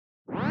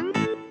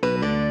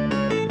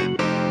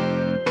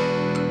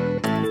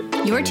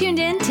You're tuned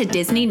in to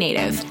Disney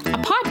Native, a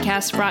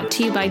podcast brought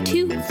to you by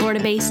two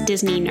Florida-based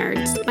Disney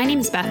nerds. My name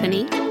is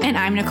Bethany. and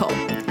I'm Nicole.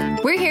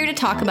 We're here to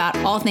talk about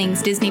all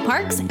things Disney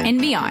parks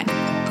and beyond.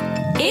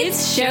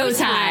 It's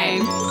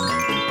showtime!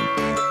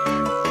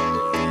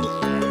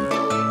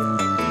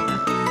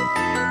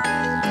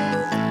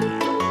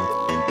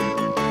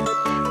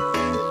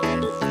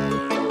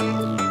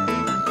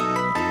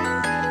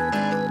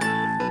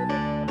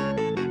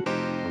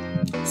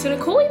 So,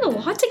 Nicole, we have a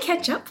lot to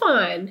catch up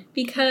on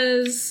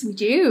because We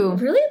do.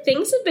 really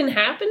things have been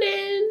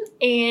happening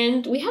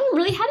and we haven't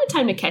really had a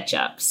time to catch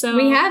up. So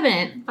We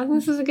haven't. I think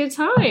this is a good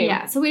time.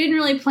 Yeah, so we didn't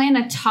really plan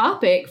a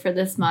topic for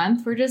this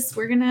month.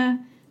 We're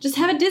gonna just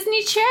have a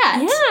Disney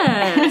chat.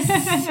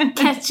 Yes.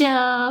 Catch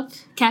up,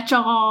 catch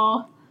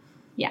all.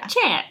 Yeah.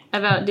 Chat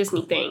about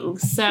Disney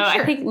things. So Sure.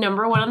 I think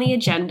number one on the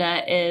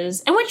agenda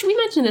is, and which we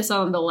mentioned this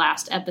on the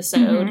last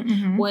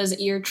episode, was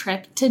your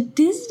trip to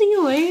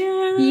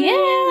Disneyland.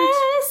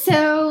 Yeah,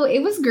 so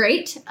it was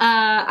great.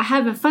 I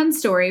have a fun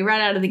story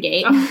right out of the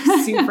gate.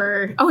 Oh,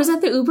 super. Oh, is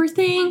that the Uber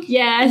thing?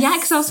 Yes. Yeah,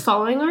 because I was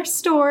following our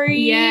stories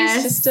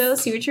Yes. just to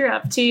see what you're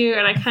up to,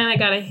 and I kind of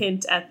got a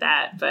hint at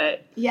that,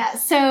 but... Yeah,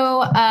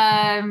 so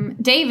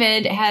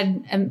David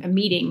had a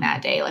meeting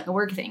that day, like a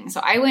work thing.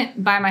 So I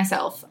went by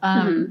myself.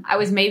 I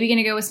was maybe going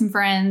to go with some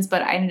friends,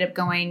 but I ended up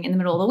going in the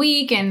middle of the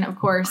week. And of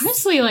course,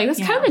 Honestly, like, that's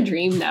Yeah. kind of a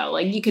dream, though.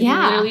 Like, you could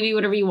Yeah. literally do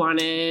whatever you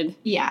wanted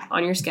yeah,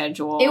 on your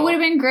schedule. it would have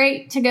been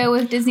great to go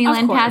with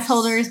Disneyland course. pass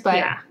holders. But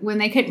Yeah. when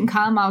they couldn't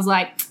come, I was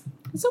like,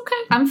 It's okay.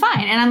 I'm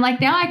fine. And I'm like,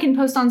 now I can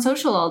post on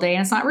social all day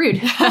and it's not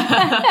rude,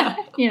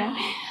 you know,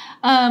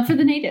 for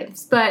the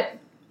natives. But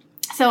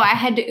so I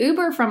had to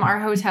Uber from our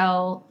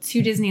hotel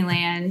to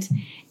Disneyland,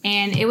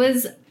 and it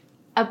was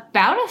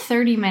about a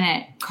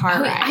 30-minute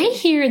car ride. I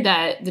hear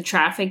that the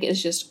traffic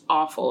is just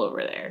awful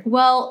over there.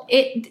 Well,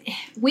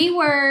 we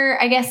were,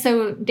 I guess,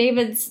 so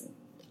David's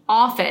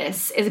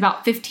office is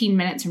about 15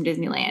 minutes from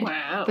Disneyland.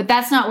 Wow. But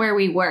that's not where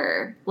we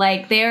were.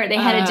 Like, they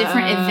had a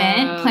different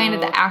event planned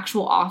at the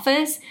actual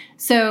office.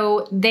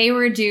 So they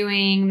were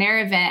doing their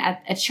event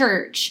at a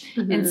church.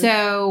 And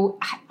so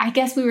I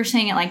guess we were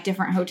staying at like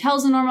different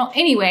hotels than normal.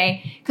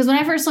 Anyway, because when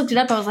I first looked it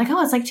up, I was like,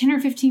 oh, it's like 10 or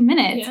 15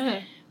 minutes.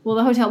 Yeah. Well,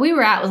 the hotel we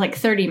were at was like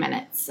 30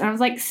 minutes. And I was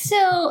like,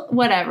 still,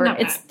 whatever. Not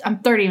bad. I'm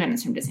 30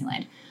 minutes from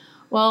Disneyland.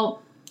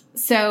 Well,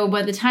 so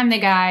by the time the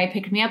guy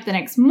picked me up the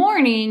next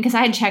morning, because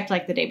I had checked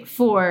like the day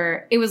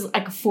before, it was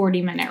like a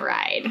 40-minute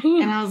ride.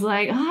 And I was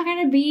like, oh, I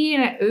gotta be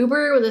in an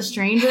Uber with a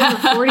stranger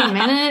for 40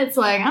 minutes?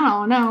 Like, I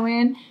don't know,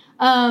 man.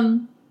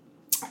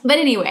 But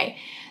anyway,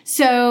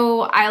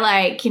 so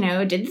I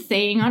did the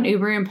thing on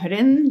Uber and put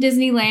in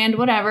Disneyland,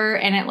 whatever.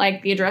 And it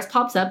like the address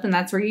pops up and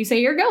that's where you say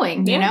you're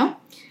going, you know?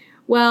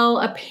 Well,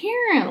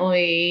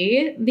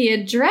 apparently, the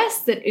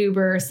address that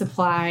Uber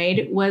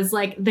supplied was,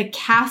 like, the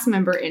cast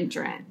member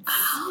entrance.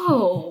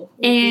 Oh,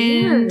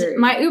 And weird.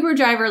 my Uber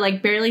driver,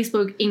 like, barely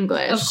spoke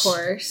English. Of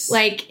course.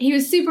 Like, he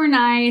was super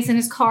nice, and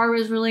his car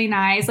was really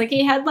nice. Like,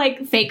 he had,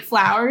 like, fake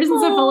flowers and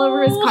stuff all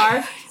over his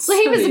car. So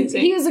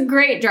he was a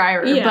great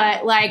driver. Yeah.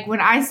 But, like,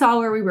 when I saw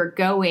where we were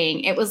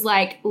going, it was,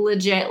 like,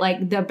 legit,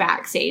 like, the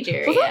backstage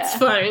area. Well, that's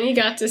fun. You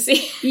got to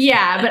see.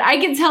 Yeah, but I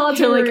could tell that's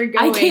where we were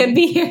going. I can't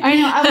be here. I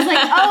know.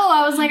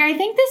 I was like, I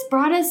think this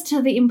brought us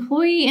to the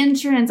employee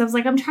entrance. I was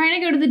like, I'm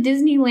trying to go to the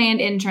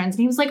Disneyland entrance.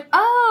 And he was like,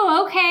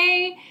 oh,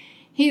 okay.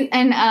 He's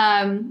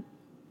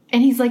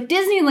like,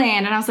 Disneyland.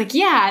 And I was like,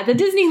 yeah, the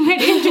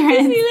Disneyland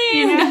entrance.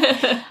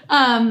 Disneyland.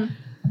 You know?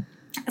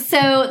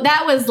 So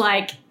that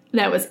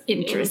was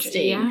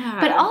interesting. Yeah.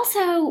 But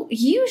also,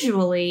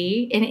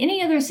 usually, in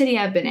any other city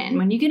I've been in,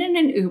 when you get in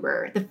an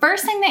Uber, the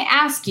first thing they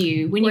ask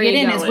you when Where you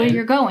get you in is where going?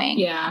 you're going.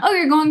 Yeah. Oh,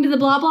 you're going to the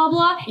blah, blah,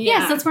 blah? Yeah.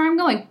 Yes, that's where I'm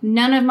going.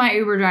 None of my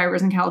Uber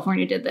drivers in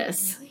California did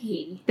this.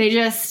 Really? They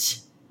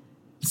just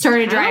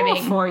started driving.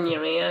 California,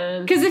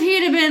 man. Because if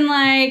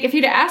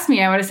he'd have asked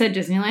me, I would have said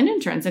Disneyland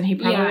entrance, and he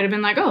probably Yeah. would have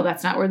been like, oh,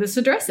 that's not where this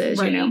address is,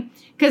 Right. you know?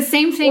 Because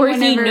same thing Or if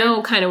whenever... you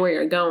know kind of where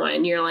you're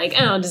going, you're like,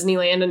 oh,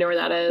 Disneyland, I know where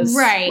that is.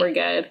 Right. We're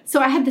good. So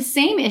I had the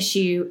same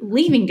issue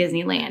leaving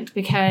Disneyland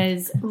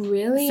because...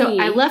 Really? So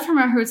I left from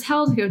our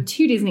hotel to go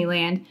to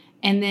Disneyland,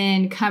 and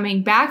then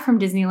coming back from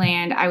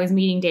Disneyland, I was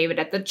meeting David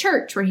at the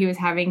church where he was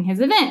having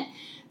his event.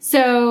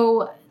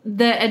 So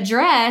the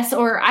address,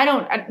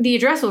 the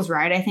address was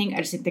right, I think. I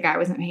just think the guy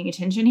wasn't paying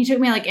attention. He took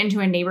me like into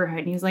a neighborhood,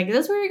 and he was like, is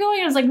this where you're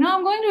going? I was like, no,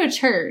 I'm going to a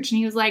church. And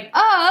he was like,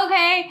 oh,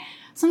 okay.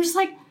 So I'm just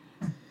like,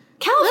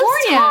 California,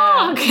 Let's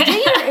talk. do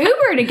your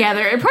Uber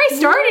together. It probably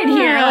started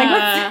here.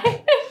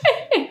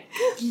 Like,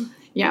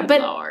 yeah, but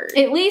Lord.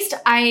 at least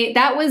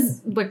that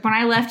was like when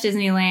I left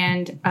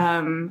Disneyland,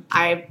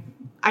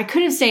 I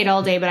could have stayed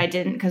all day, but I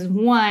didn't because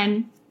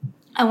one,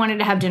 I wanted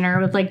to have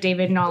dinner with like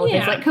David and all of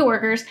his like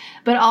coworkers,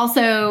 but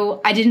also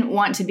I didn't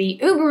want to be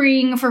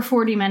Ubering for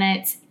 40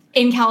 minutes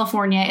in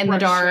California in the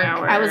dark.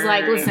 I was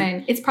like,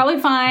 listen, it's probably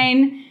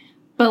fine,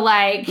 but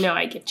like, no,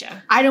 I get you.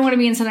 I don't want to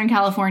be in Southern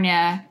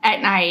California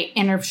at night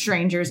in a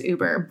stranger's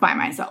Uber by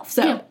myself.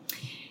 So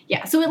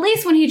Yeah, so at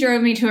least when he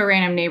drove me to a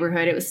random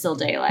neighborhood, it was still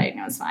daylight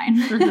and it was fine.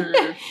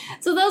 Mm-hmm.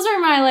 So those are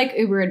my, like,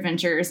 Uber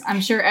adventures. I'm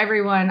sure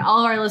everyone,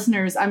 all our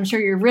listeners, I'm sure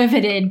you're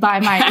riveted by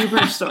my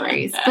Uber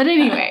stories. But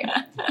anyway,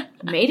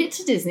 made it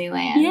to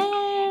Disneyland.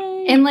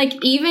 Yay! And, like,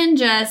 even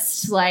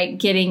just, like,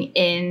 getting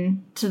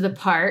into the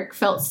park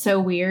felt so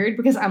weird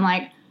because I'm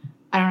like,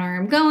 I don't know where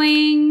I'm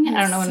going.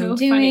 I don't know what I'm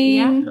doing. Funny.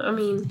 Yeah, I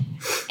mean.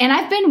 And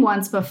I've been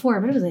once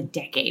before, but it was a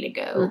decade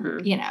ago,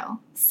 you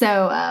know.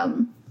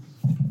 So,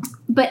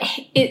 but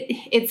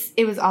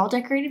it was all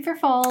decorated for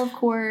fall, of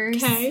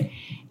course. Okay.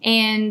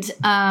 And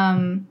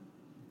I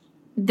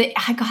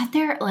got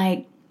there at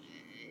like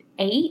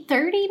 8:30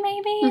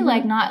 maybe.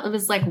 Mm-hmm. It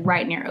was like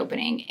right near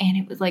opening. And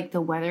it was like the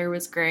weather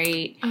was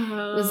great.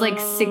 Oh. It was like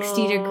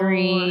 60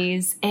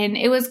 degrees. And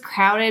it was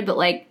crowded,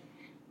 but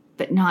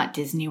not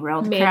Disney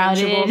World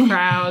manageable crowded.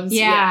 crowds.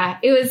 Yeah.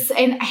 It was,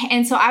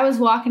 and so I was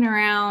walking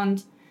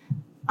around.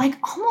 Like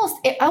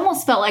it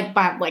almost felt like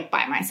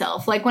by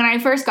myself. Like when I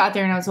first got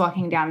there and I was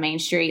walking down Main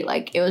Street,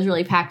 like it was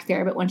really packed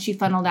there. But when she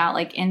funneled out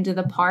like into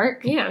the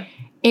park,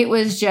 it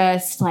was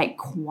just like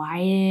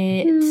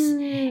quiet.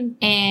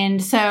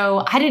 And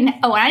so I didn't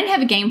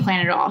have a game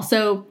plan at all.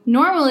 So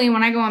normally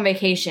when I go on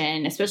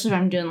vacation, especially if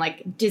I'm doing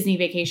like Disney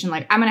vacation,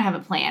 like I'm gonna have a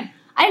plan.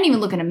 I didn't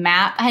even look at a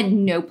map. I had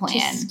no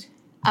plan.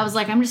 I was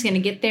like, I'm just gonna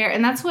get there,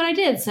 and that's what I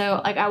did.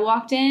 So like I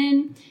walked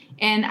in.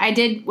 And I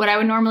did what I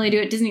would normally do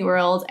at Disney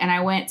World, and I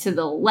went to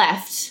the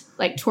left,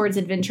 like towards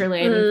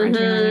Adventureland and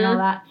Frontierland and all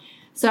that.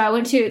 So I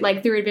went to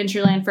like through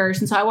Adventureland first,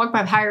 and so I walked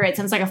by Pirates,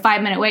 and it's like a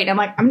 5-minute wait. And I'm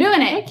like, I'm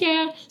doing it. Heck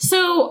yeah.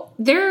 So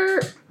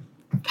their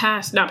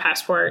not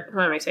passport.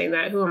 Why am I saying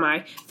that? Who am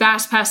I?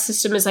 Fast Pass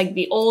system is like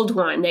the old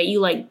one that you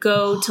like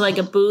go to like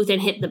a booth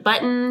and hit the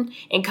button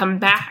and come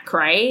back,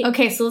 right?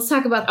 Okay, so let's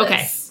talk about this.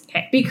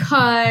 Okay.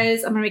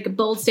 Because I'm going to make a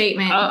bold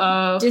statement.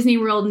 Uh-oh. Disney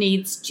World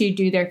needs to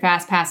do their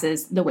Fast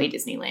Passes the way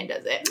Disneyland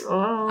does it.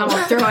 Oh. I'm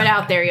going to throw it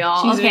out there,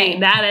 y'all. Okay.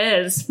 That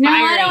is Now,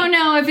 I don't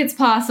know if it's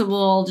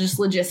possible just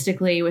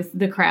logistically with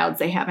the crowds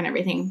they have and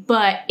everything,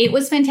 but it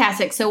was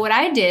fantastic. So what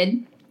I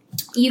did,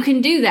 you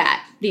can do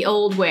that the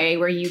old way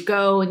where you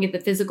go and get the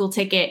physical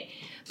ticket,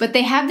 but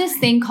they have this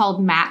thing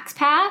called Max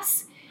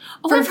Pass.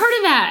 Oh, I've heard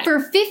of that. For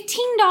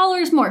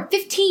 $15 more.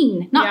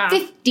 15, not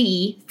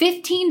 50.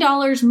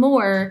 $15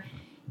 more.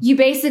 You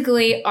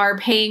basically are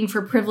paying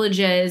for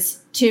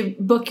privileges to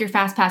book your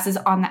Fast Passes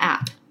on the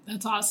app.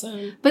 That's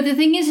awesome. But the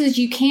thing is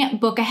you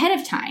can't book ahead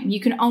of time. You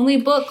can only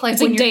book like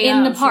when you're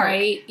in the park.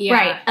 Right? Yeah.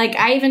 Right. Like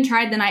I even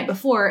tried the night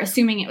before,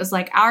 assuming it was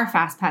like our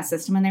Fast Pass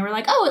system, and they were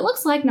like, "Oh, it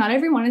looks like not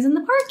everyone is in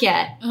the park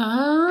yet."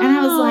 Oh. And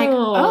I was like,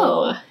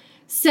 "Oh."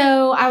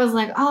 So I was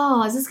like,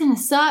 "Oh, is this gonna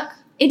suck?"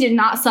 It did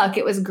not suck.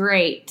 It was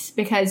great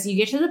because you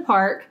get to the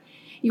park.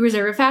 You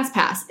reserve a Fast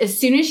Pass. As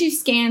soon as you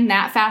scan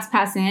that Fast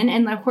Pass in,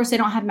 and of course they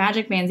don't have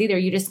magic bands either,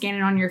 you just scan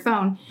it on your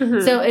phone.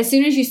 Mm-hmm. So as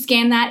soon as you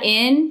scan that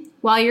in,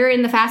 while you're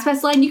in the Fast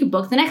Pass line, you can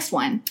book the next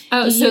one.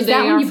 Oh, you so use they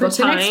that are one, you for book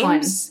the next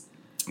one.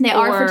 They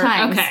are for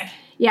times. Okay.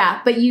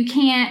 Yeah, but you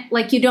can't,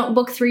 like, you don't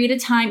book 3 at a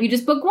time. You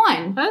just book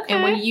one. Okay.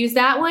 And when you use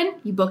that one,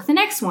 you book the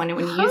next one. And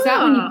when you use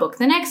that one, you book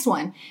the next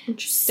one.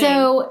 Interesting.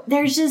 So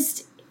there's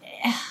just...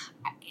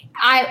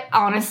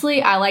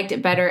 I liked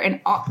it better,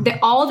 and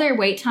all their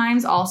wait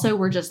times also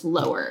were just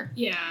lower.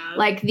 Yeah,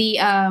 like the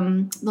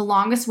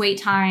longest wait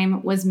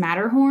time was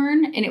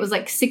Matterhorn, and it was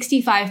like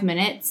 65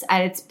 minutes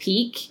at its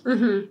peak,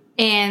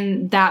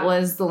 and that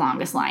was the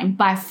longest line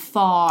by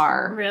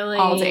far. Really,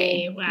 all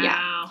day. Wow,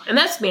 yeah. And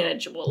that's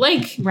manageable.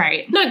 Like,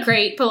 right, not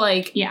great, but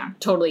like, yeah,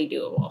 totally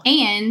doable.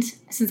 And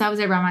since I was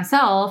there by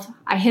myself,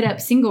 I hit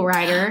up Single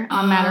Rider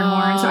on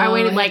Matterhorn, so I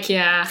waited like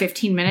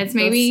 15 minutes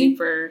maybe. That's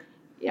super.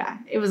 Yeah,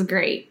 it was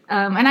great.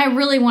 And I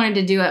really wanted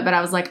to do it, but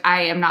I was like,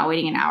 I am not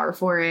waiting an hour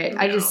for it.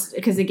 No.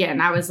 Because again,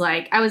 I was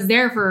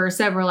there for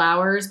several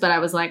hours, but I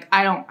was like,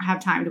 I don't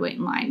have time to wait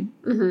in line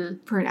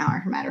for an hour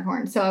for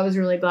Matterhorn. So I was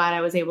really glad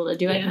I was able to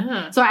do it.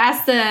 Yeah. So I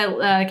asked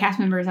the cast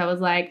members, I was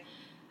like,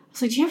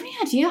 do you have any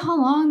idea how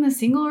long the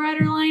Single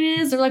Rider line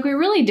is? They're like, we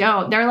really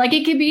don't. They're like,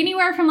 it could be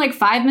anywhere from like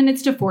 5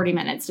 minutes to 40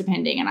 minutes,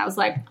 depending. And I was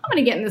like, I'm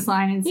going to get in this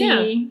line and see. Yeah.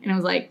 And it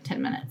was like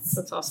 10 minutes.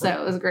 That's awesome.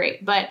 So it was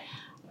great. But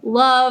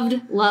loved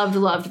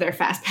their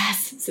Fast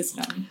Pass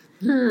system.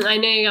 I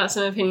know you got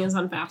some opinions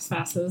on Fast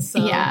Passes.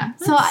 So yeah.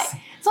 So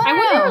I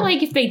wonder,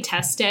 like, if they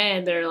test it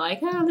and they're like,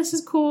 oh, this is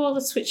cool,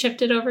 let's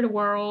shift it over to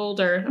World,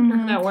 or I don't know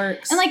how that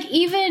works. And, like,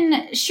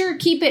 even, sure,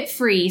 keep it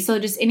free so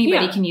just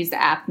anybody can use the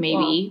app,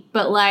 maybe.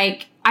 Well, but,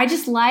 like, I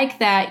just like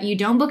that you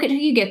don't book it till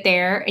you get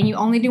there and you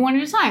only do one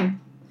at a time.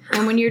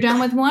 And when you're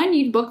done with one,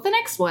 you book the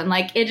next one.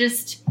 Like, it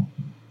just...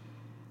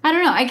 I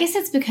don't know. I guess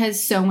it's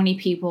because so many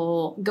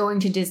people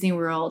going to Disney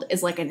World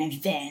is like an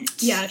event.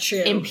 Yeah, true.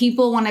 And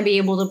people want to be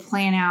able to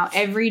plan out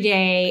every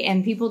day,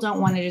 and people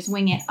don't want to just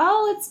wing it.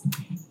 Oh, it's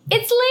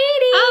Lady.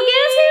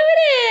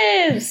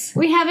 Oh, guess who it is?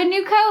 We have a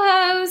new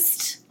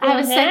co-host. I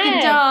have a second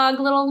dog,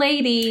 little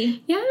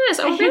Lady. Yes,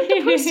 I'm going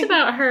to post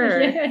about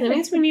her. That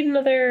means we need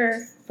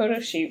another photo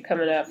shoot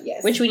coming up.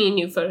 Yes. Which we need a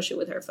new photo shoot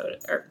with our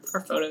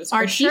photos.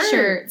 Our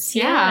t-shirts.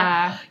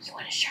 Yeah. You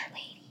want a shirt,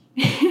 Lady?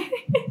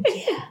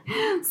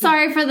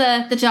 Sorry for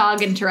the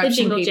jog interruption,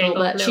 jingle people,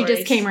 jangle, but no she just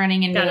worries. came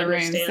running into Gotta the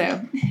room.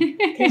 understand.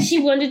 So She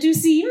wanted to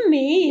see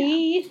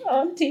me,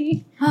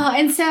 Auntie.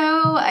 and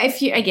so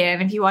if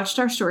you watched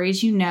our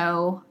stories, you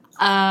know,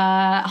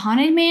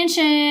 Haunted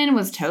Mansion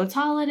was Toad's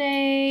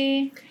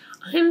holiday.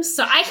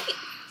 Honestly,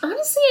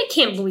 I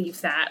can't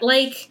believe that.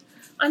 Like,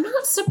 I'm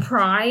not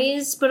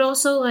surprised, but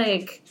also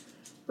like,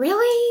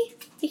 really?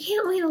 You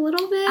can't wait a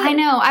little bit? I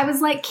know. I was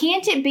like,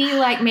 can't it be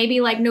like maybe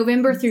like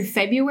November through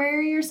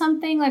February or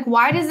something? Like,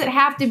 why does it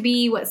have to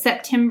be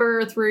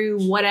September through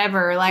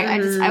whatever? Like,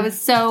 I was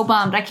so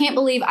bummed. I can't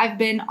believe I've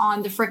been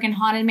on the freaking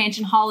Haunted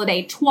Mansion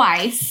holiday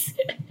twice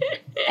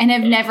and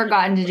have never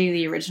gotten to do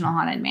the original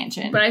Haunted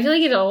Mansion. But I feel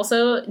like it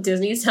also,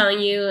 Disney's telling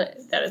you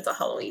that it's a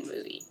Halloween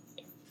movie.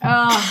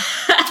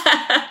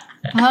 Oh.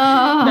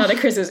 Not a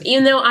Christmas.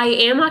 Even though I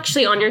am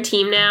actually on your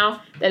team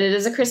now that it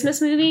is a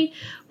Christmas movie,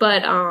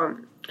 but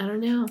I don't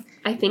know.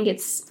 I think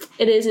it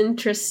is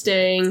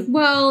interesting.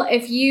 Well,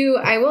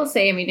 I will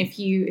say, I mean, if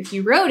you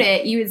wrote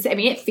it, you would say, I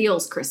mean, it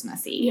feels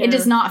Christmassy. Yeah. It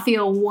does not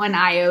feel one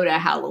iota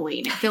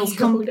Halloween. It feels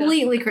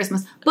completely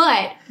Christmas.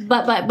 But,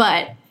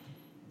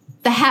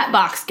 the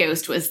Hatbox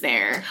Ghost was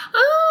there.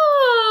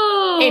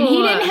 Oh! And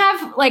he didn't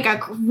have, like, a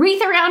wreath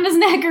around his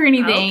neck or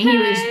anything. He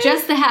was Okay.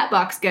 just the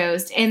Hatbox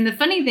Ghost. And the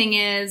funny thing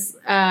is,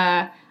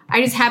 I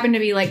just happened to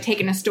be, like,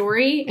 taking a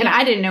story, and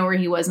I didn't know where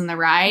he was in the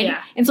ride.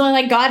 Yeah. And so I,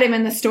 like, got him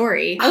in the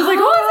story. I was like,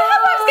 oh,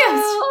 it's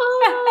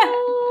the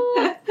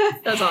Hatbox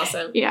Ghost! That's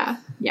awesome. Yeah.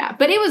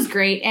 But it was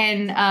great.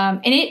 And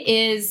it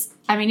is,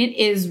 I mean, it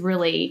is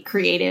really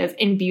creative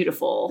and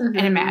beautiful and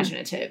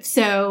imaginative.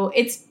 So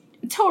it's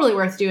totally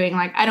worth doing.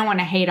 Like, I don't want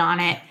to hate on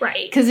it.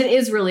 Right. Because it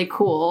is really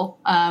cool.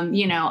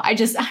 You know, I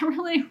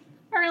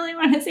really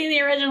want to see the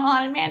original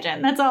Haunted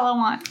Mansion. That's all I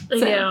want. I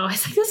know. I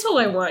was like, that's all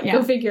I want. Yeah.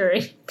 Go figure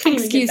it. Couldn't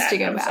even Excuse get that. to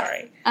go I'm back.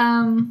 sorry.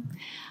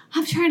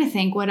 I'm trying to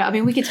think what, I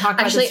mean, we could talk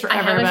about Actually, this forever.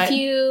 I have but a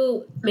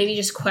few, maybe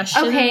just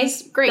questions. Okay,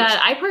 great.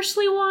 That I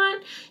personally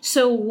want.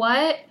 So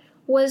what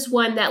was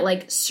one that,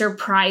 like,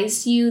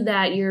 surprised you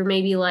that you're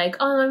maybe like,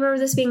 oh, I remember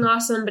this being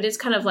awesome, but it's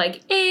kind of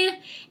like, eh.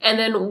 And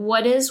then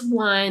what is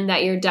one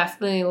that you're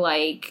definitely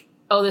like,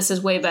 oh, this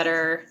is way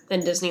better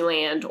than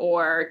Disneyland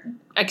or,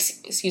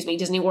 excuse me,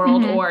 Disney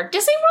World or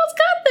Disney World's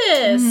got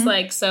this.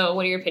 Like, so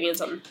what are your opinions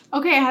on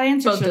Okay, I have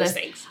answers both for those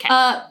this. things?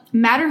 Okay.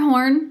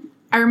 Matterhorn.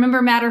 I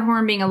remember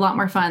Matterhorn being a lot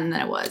more fun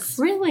than it was.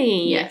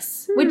 Really?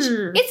 Yes. Which,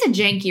 it's a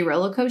janky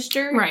roller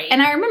coaster. Right.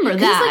 And I remember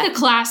that. It's like a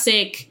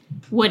classic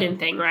wooden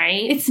thing,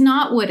 right? It's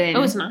not wooden.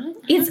 Oh, it's not?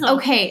 It's Oh.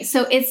 okay.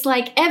 So it's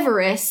like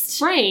Everest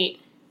Right.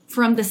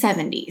 from the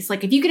 70s.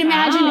 Like if you could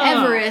imagine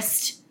Oh.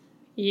 Everest,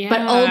 Yeah.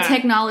 but old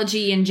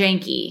technology and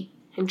janky.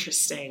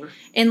 Interesting.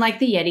 And like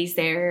the Yeti's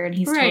there, and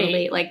he's Right.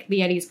 totally like the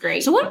Yeti's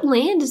great. So what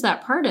land is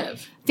that part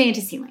of?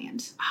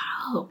 Fantasyland.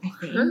 Oh. I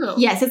think. Oh.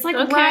 Yes, it's like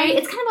Okay. right.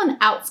 It's kind of on the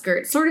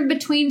outskirts, sort of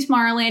between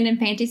Tomorrowland and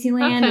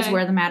Fantasyland is Okay.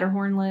 where the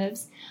Matterhorn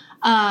lives.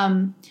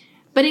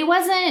 But it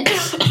wasn't.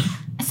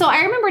 So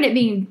I remembered it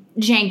being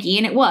janky,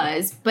 and it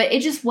was, but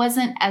it just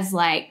wasn't as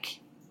like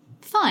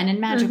fun and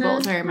magical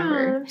as I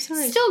remember. Oh, I'm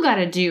sorry. Still got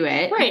to do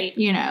it, Right.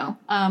 You know,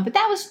 but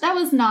that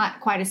was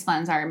not quite as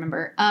fun as I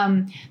remember.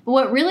 But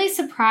what really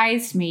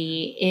surprised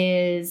me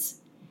is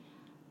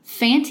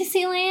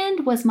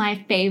Fantasyland was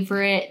my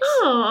favorite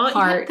Oh,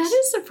 part that is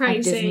of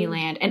surprising.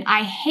 Disneyland, and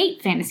I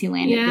hate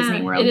Fantasyland Yeah, at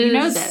Disney World. it You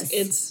know is- this.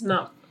 It's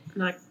not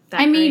that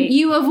I mean, great.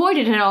 you avoid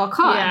it at all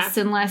costs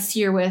unless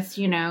you're with,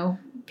 you know,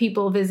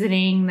 people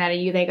visiting that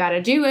they got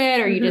to do it,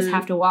 or you just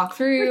have to walk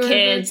through. For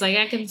kids, like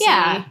I can see.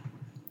 Yeah.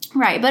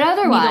 Right, but Needle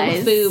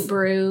otherwise, Foo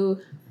Brew.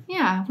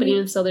 yeah. But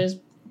even still, there's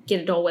Get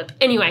a Dole Whip.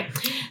 Anyway.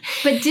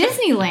 But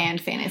Disneyland,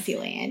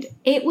 Fantasyland,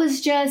 it was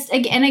just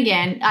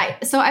again.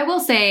 I will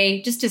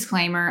say, just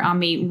disclaimer on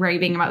me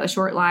raving about the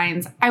short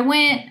lines. I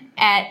went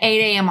at 8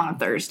 a.m. on a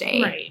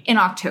Thursday in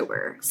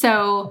October,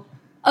 so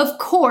of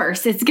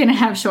course it's going to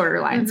have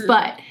shorter lines.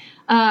 But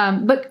I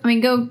mean,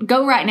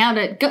 go right now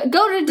to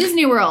go to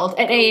Disney World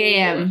at 8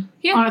 a.m.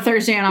 on a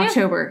Thursday in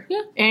October.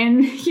 Yeah.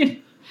 And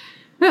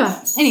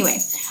anyway,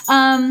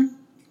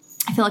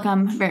 I feel like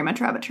I'm very much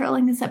rabbit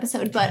trailing this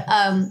episode, but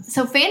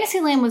so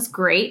Fantasyland was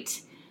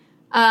great.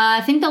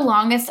 I think the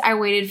longest I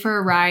waited for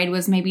a ride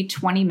was maybe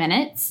 20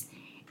 minutes,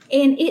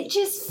 and it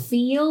just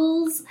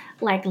feels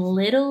like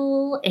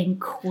little and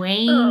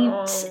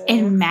quaint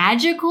and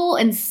magical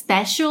and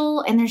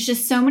special, and there's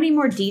just so many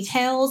more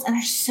details, and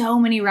there's so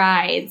many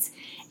rides.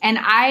 And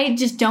I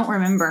just don't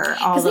remember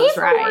all those they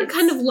rides. were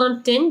kind of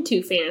lumped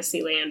into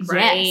Fantasyland,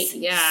 right? Yes.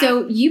 Yeah.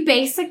 So you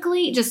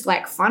basically just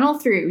like funnel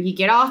through. You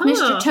get off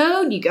Mr.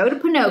 Toad, you go to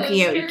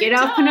Pinocchio. You get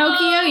off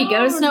Pinocchio, you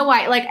go to Snow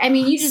White. Like, I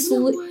mean, you just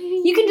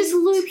you can just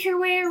loop your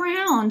way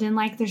around, and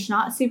like there's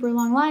not super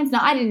long lines. Now,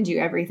 I didn't do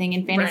everything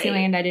in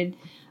Fantasyland. I did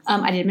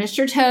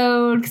Mr.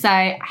 Toad because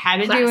I had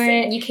to do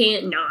it. You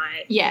can't not.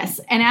 Yes.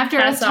 And after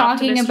I was Hats off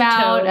to talking Mr.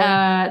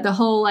 about the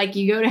whole, like,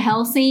 you go to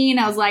hell scene,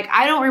 I was like,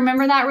 I don't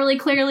remember that really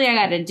clearly. I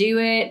got to do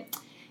it.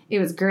 It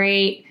was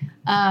great.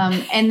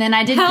 And then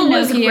I did That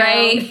was Pinocchio.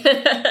 great.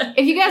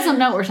 If you guys don't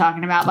know what we're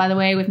talking about, by the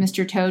way, with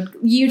Mr. Toad,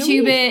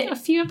 YouTube it. A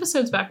few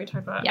episodes back we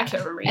talked about it. Yeah. I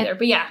can't remember either.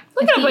 But yeah,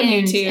 look At it up the on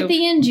end, YouTube. At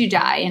the end, you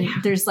die, and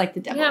there's like the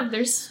devil. Yeah,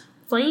 there's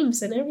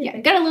flames and everything.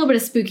 Yeah, got a little bit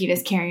of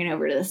spookiness carrying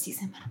over to this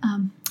season.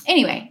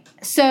 Anyway,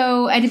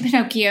 so I did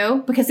Pinocchio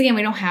because, again,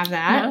 we don't have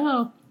that.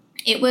 No.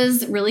 It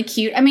was really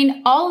cute. I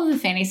mean, all of the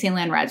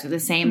Fantasyland rides are the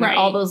same. They're Right.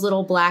 all those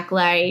little black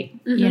light,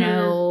 you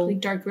know, Like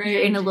dark red.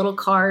 you're in a little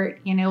cart,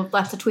 you know, with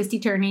lots of twisty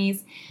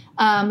turnies.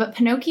 But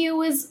Pinocchio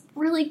was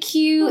really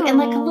cute and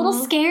like a little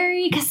Aw.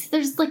 scary because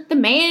there's like the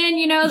man,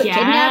 you know, that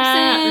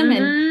kidnaps him.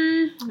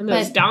 And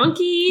those but-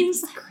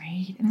 donkeys.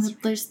 Great. And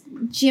there's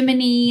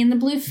Jiminy and the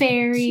Blue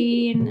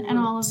Fairy and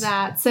all of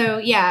that. So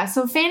yeah,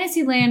 so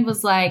Fantasyland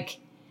was like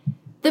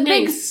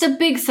Nice. the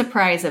big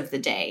surprise of the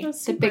day.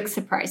 That's The big super.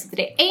 surprise of the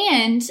day.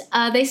 And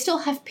they still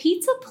have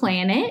Pizza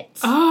Planet.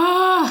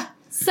 Oh,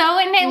 So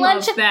in a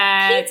lunch love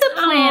that. Pizza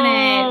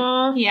Planet.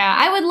 Aw. Yeah,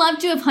 I would love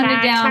to have hunted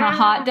Back down a up.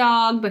 hot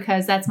dog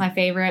because that's my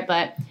favorite,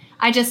 but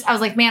I was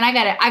like, man, I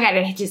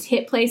gotta just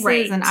hit places.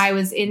 Right. And I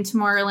was in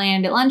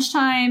Tomorrowland at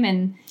lunchtime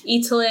and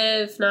Eat to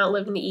live, not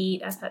living to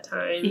eat at that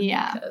time.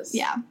 yeah. because-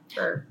 Yeah.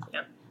 Or,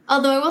 yeah.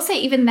 Although I will say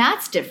even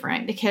that's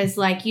different because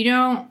like you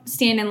don't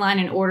stand in line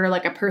and order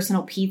like a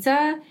personal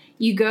pizza.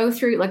 You go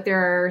through like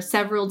there are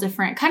several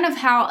different kind of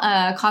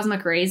how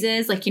Cosmic Rays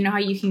is like you know how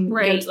you can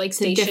Right, go to like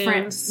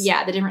different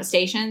stations. the different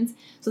stations.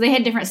 So they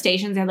had different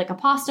stations. They had like a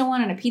pasta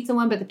one and a pizza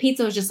one, but the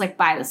pizza was just like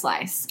by the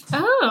slice.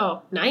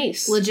 Oh,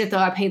 nice. Legit though,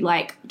 I paid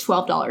like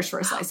 $12 for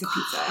a slice of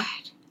pizza, God.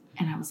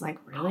 and I was like,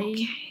 really?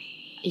 Okay.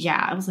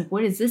 Yeah, I was like,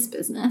 what is this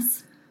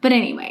business? But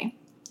anyway,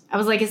 I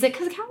was like, is it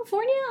because of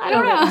California? I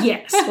don't know.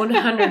 Yes,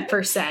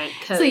 100%.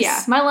 So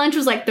yeah, my lunch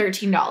was like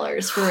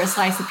 $13 for a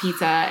slice of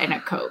pizza and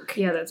a Coke.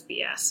 Yeah, that's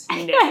BS.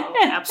 No,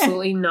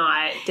 absolutely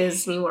not.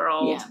 Disney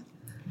World. Yeah.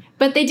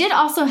 But they did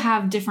also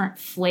have different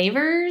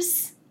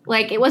flavors.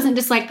 Like it wasn't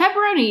just like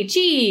pepperoni,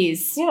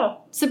 cheese, Yeah.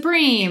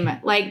 supreme.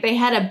 Like they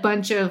had a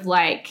bunch of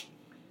like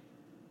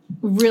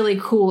really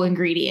cool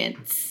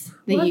ingredients.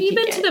 That Well, have you could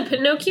been get. to the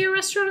Pinocchio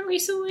restaurant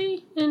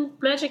recently in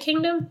Magic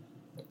Kingdom?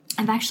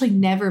 I've actually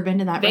never been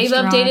to that They've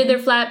restaurant. updated their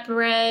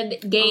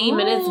flatbread game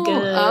and it's Oh,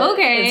 good.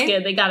 okay. It's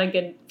good. They got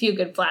a few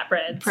good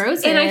flatbreads.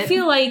 Pros And I it.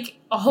 feel like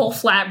a whole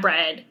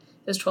flatbread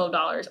is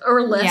 $12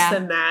 or less Yeah.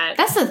 than that.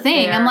 That's the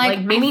thing. there. I'm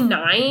like, maybe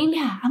 9.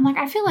 yeah. I'm like,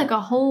 I feel like a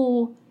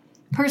whole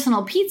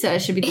personal pizza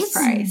should be this It's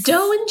price.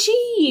 dough and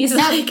cheese.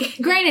 Now, Like,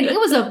 granted, it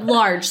was a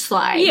large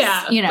slice.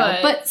 Yeah, you know,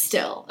 but but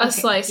still, a okay,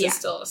 slice yeah. is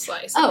still a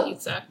slice Oh. of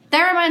pizza.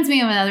 That reminds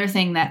me of another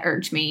thing that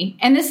irked me,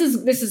 and this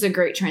is a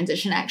great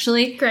transition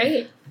actually.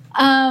 Great.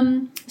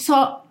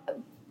 So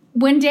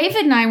when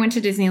David and I went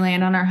to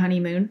Disneyland on our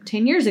honeymoon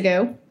 10 years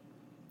ago,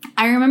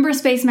 I remember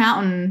Space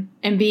Mountain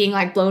and being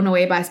like blown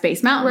away by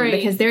Space Mountain Right.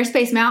 because their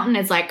Space Mountain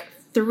is like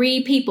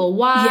 3 people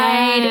wide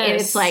and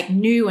Yes. it's like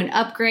new and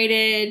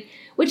upgraded,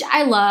 which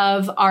I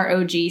love our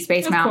OG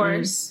Space Of Mountain.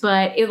 course.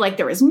 But it like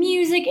there was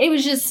music. It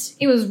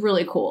was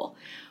really cool.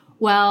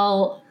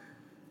 Well,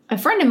 a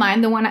friend of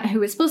mine, the one who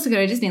was supposed to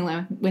go to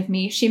Disneyland with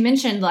me, she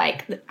mentioned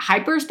like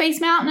Hyperspace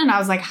Mountain, and I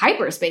was like,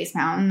 Hyperspace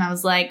Mountain? And I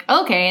was like,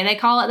 okay, they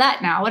call it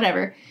that now,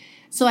 whatever.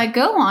 So I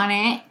go on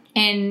it,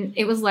 and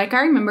it was like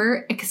I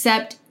remember,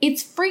 except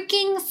it's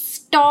freaking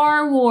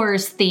Star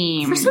Wars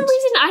themed. For some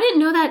reason, I didn't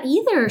know that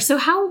either. So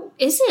how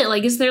is it?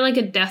 Like, is there like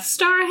a Death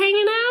Star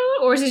hanging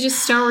out, or is it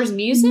just Star Wars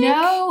music?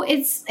 No,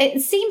 it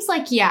seems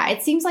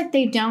like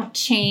they don't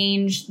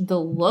change the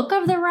look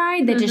of the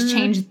ride. They just Mhm.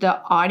 change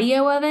the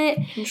audio of it.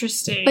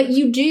 Interesting. But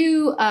you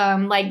do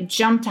like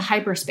jump to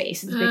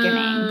hyperspace at the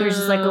beginning. There's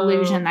this like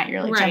illusion that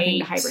you're like jumping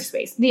to right.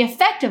 hyperspace. The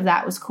effect of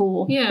that was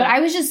cool. Yeah. But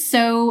I was just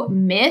so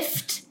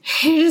miffed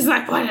You're just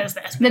like, what is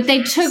this? that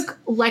they took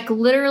like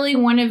literally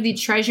one of the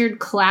treasured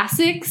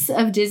classics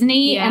of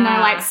Disney and they're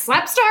Yeah. like,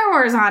 slap Star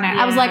Wars on it.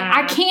 I was like, Yeah.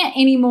 I can't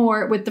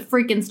anymore with the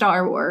freaking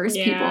Star Wars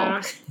Yeah.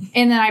 people.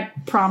 And then I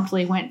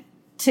promptly went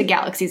to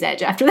Galaxy's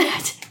Edge after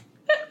that.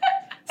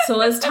 So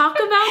let's talk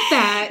about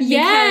that.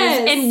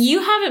 Yes. And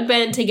you haven't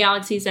been to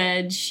Galaxy's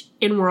Edge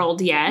in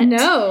World yet.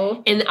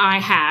 No. And I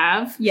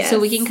have. Yes. So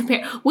we can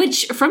compare.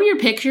 Which, from your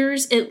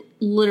pictures, it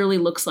literally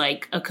looks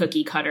like a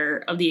cookie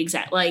cutter of the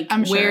exact, like,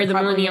 I'm sure where it the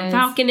probably Millennium is.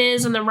 Falcon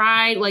is on the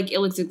ride. Like, it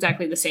looks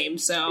exactly the same.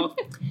 So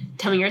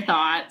tell me your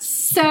thoughts.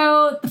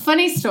 So,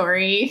 funny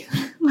story.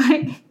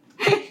 like,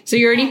 So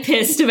you're already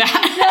pissed about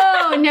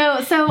it.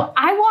 no. So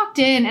I walked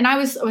in and I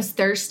was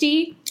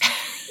thirsty.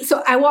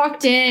 So I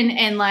walked in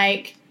and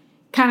like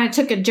kind of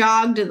took a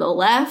jog to the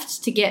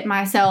left to get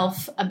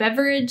myself a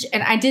beverage,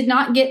 and I did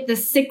not get the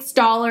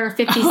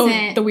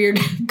 $6.50 the weird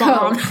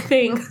bomb Coke.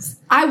 things.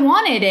 I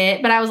wanted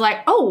it, but I was like,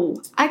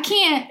 oh, I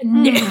can't.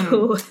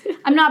 No.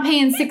 I'm not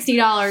paying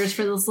 $60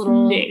 for this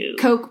little No.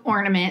 Coke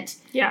ornament.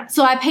 Yeah.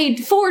 So I paid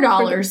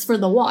 $4 for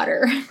the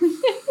water,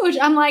 which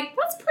I'm like,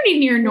 that's pretty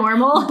near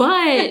normal.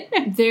 But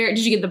there, did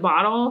you get the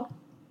bottle?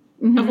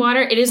 of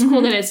water. It is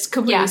cool that it's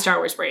completely Yeah. Star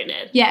Wars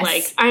branded. Yes.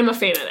 Like, I'm a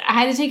fan of that. I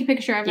had to take a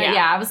picture of it. Yeah.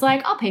 Yeah, I was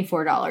like, I'll pay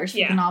 $4 for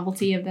Yeah. the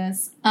novelty of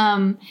this.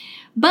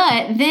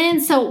 But then,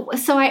 so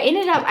I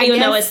ended up, I Even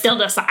guess, though it's still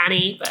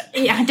Dasani, but...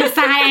 yeah,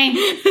 deciding.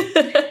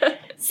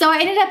 So I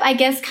ended up, I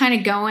guess, kind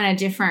of going a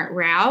different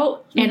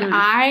route, and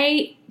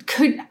I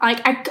could,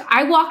 like,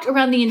 I walked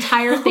around the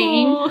entire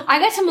thing. Oh. I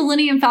got to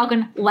Millennium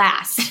Falcon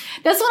last.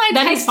 That's when I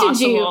That is texted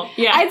you. possible.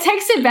 Yeah. I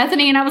texted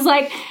Bethany, and I was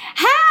like,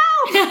 how?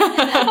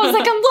 I was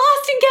like, I'm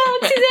lost in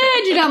Galaxy's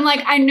Edge. And I'm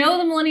like, I know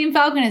the Millennium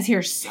Falcon is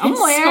here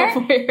somewhere.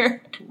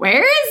 Somewhere.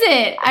 Where is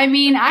it? I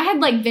mean, I had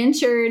like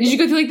ventured Did you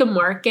go through, like, the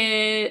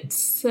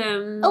markets?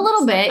 And a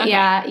little bit. Okay.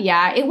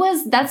 Yeah. It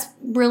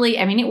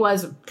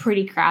was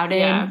pretty crowded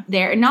Yeah.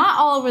 there. Not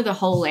all over the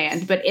whole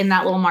land, but in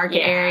that little market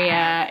Yeah. area.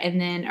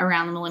 And then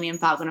around the Millennium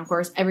Falcon, of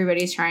course,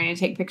 everybody's trying to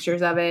take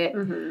pictures of it.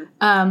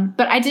 Mm-hmm.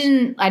 But I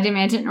didn't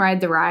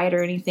ride the ride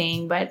or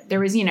anything, but there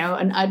was, an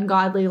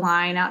ungodly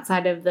line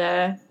outside of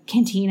the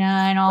cantina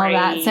and all of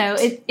that. Right. So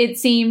it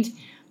seemed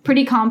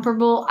pretty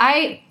comparable.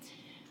 I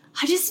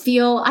just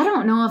feel, I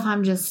don't know if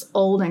I'm just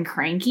old and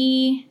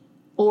cranky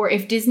or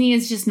if Disney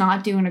is just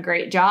not doing a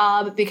great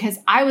job, because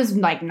I was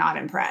like not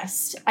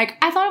impressed. Like,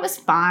 I thought it was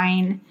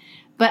fine,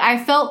 but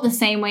I felt the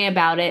same way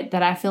about it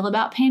that I feel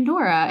about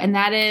Pandora. And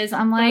that is,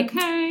 I'm like,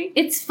 Okay.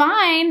 it's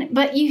fine,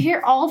 but you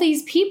hear all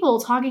these people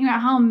talking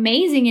about how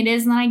amazing it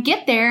is, and then I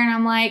get there and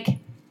I'm like,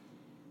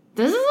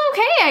 this is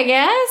okay, I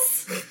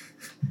guess.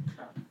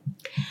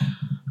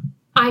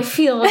 I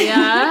feel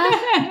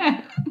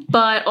ya.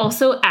 But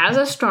also, as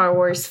a Star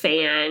Wars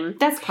fan...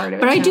 That's part of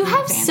it. But I too, do I'm a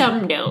have fan.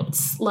 some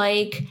notes.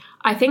 Like,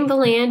 I think the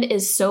land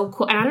is so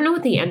cool. And I don't know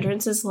what the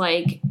entrance is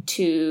like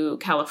to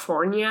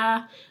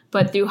California,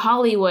 but through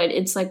Hollywood,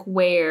 it's like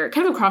where,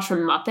 kind of across from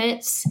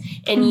Muppets.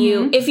 And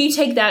if you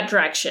take that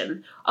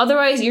direction.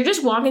 Otherwise, you're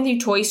just walking through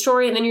Toy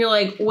Story and then you're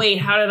like, wait,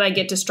 how did I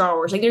get to Star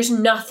Wars? Like, there's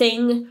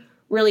nothing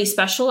really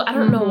special. I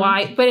don't know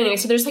why. But anyway,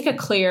 so there's like a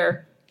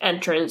clear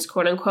entrance,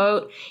 quote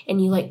unquote,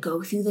 and you like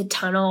go through the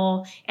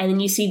tunnel and then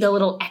you see the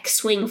little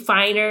X-Wing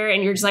fighter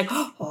and you're just like,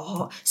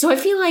 oh. So I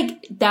feel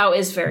like that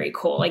is very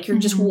cool. Like, you're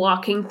just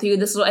walking through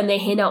this little, and they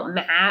hand out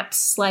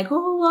maps like,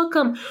 oh,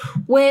 welcome,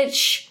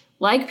 which,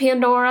 like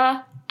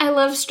Pandora, I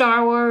love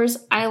Star Wars,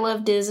 I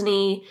love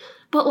Disney,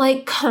 but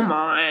like, come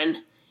on.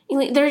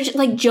 They're just,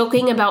 like,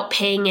 joking about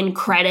paying in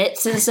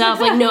credits and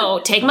stuff. Like, no,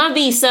 take my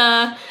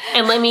Visa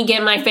and let me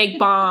get my fake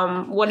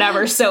bomb,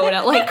 whatever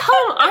soda. Like,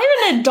 come, I'm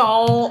an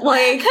adult.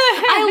 Like,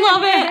 I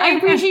love it. I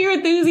appreciate your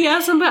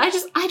enthusiasm, but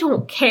I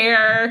don't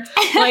care.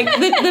 Like,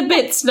 the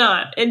bit's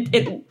not.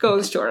 It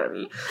goes short on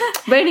me.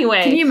 But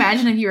anyway. Can you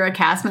imagine if you were a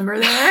cast member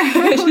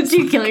there? Would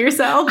you kill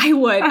yourself? I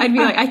would. I'd be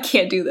like, I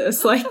can't do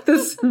this. Like,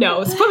 this,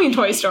 no. Put me in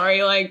Toy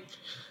Story. Like,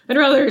 I'd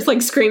rather it's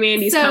like scream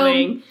Andy's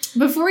coming.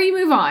 Before you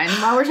move on,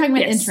 while we're talking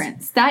about Yes.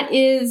 entrance, that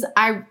is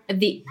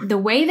the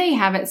way they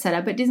have it set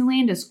up at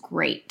Disneyland is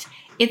great.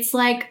 It's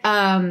like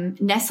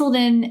nestled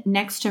in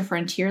next to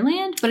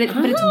Frontierland, but it's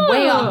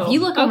way off. If you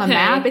look on the okay.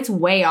 map, it's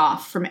way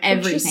off from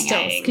everything else.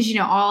 Interesting.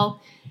 Because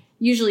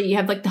usually you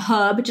have like the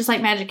hub, just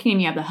like Magic Kingdom,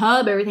 you have the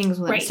hub, everything's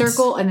within a Right.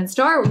 circle, and then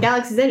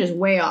Galaxy's Edge is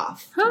way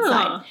off. Huh.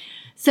 Inside.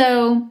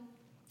 So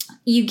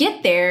you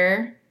get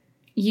there.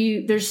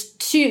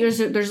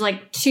 There's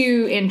like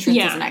two entrances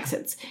Yeah. and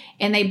exits,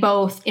 and they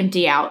both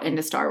empty out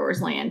into Star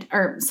Wars Land,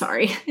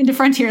 into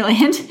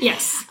Frontierland.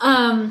 Yes.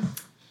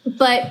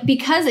 But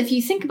because if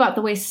you think about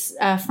the way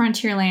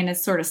Frontierland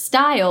is sort of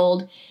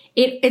styled,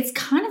 it's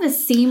kind of a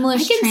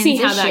seamless I can transition.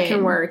 see how that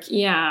can work.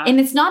 Yeah. And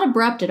it's not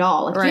abrupt at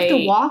all. Like, you have to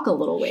Right. walk a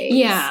little ways.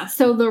 Yeah.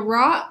 So the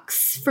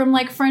rocks from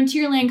like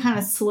Frontierland kind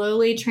of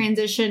slowly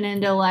transition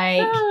into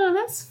like. Oh,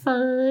 that's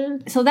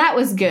fun. So that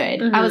was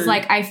good. I was Mhm.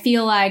 like, I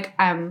feel like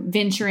I'm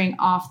venturing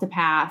off the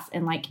path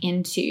and like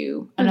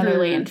into another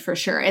land for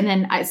sure. And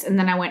then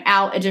I went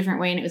out a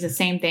different way and it was the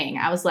same thing.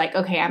 I was like,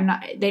 okay,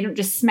 they don't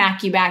just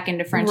smack you back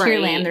into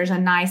Frontierland. Right. There's a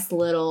nice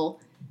little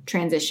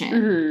transition.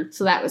 Mhm.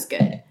 So that was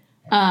good.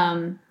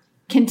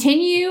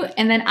 Continue,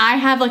 and then I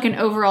have like an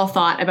overall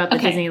thought about the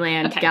Okay.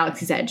 Disneyland Okay.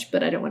 Galaxy's Edge,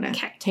 but I don't want to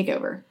Okay. take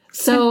over.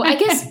 So I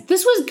guess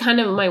this was kind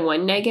of my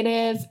one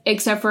negative,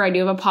 except for I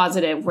do have a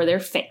positive where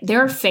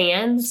there are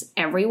fans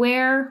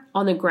everywhere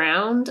on the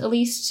ground, at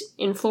least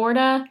in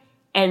Florida.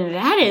 And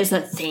that is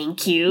a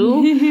thank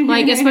you.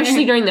 Like,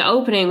 especially during the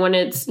opening when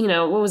it's,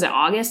 what was it,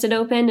 August it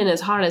opened and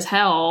it's hot as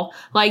hell.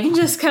 Like, you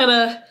just kind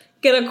of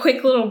get a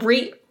quick little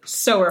breathe.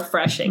 So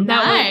refreshing.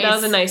 Nice. That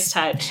was a nice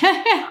touch.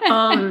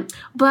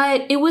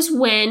 But it was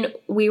when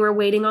we were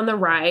waiting on the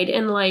ride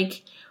and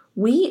like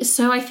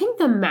so I think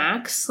the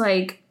max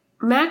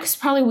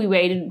probably we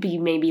waited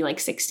maybe like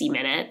 60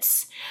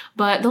 minutes.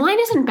 But the line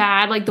isn't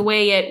bad. Like, the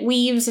way it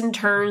weaves and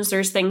turns,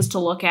 there's things to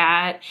look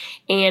at.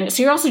 And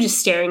so you're also just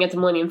staring at the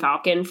Millennium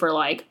Falcon for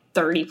like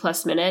 30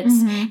 plus minutes,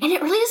 and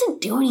it really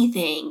doesn't do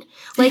anything.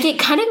 Like, it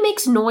kind of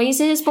makes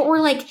noises, but we're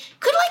like,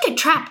 could like a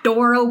trap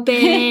door open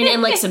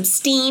and like some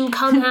steam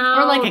come out?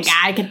 Or like a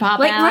guy could pop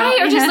like, out.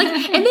 Right, or just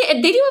like, and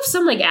they do have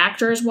some like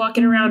actors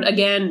walking around,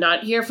 again,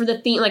 not here for the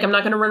theme, like I'm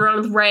not going to run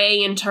around with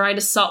Ray and try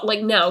to solve,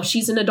 like, no,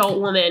 she's an adult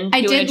woman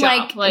I doing did a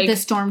job. like the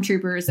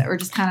stormtroopers that were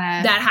just kind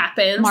of that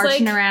happens.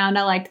 marching like, around.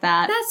 I liked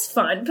that. That's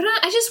fun, but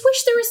I just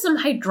wish there was some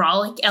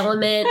hydraulic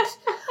element.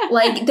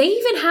 Like, they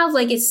even have,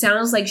 like, it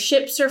sounds like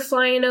ships are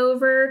flying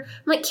over.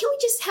 I'm like, can we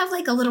just have,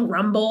 like, a little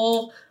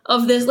rumble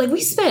of this? Like,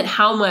 we spent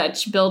how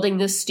much building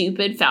this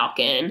stupid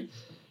Falcon,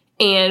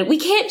 and we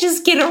can't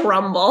just get a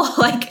rumble.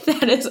 Like,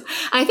 that is...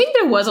 I think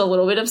there was a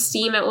little bit of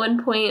steam at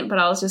one point, but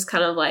I was just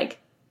kind of like,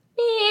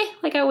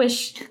 like, I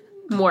wish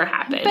more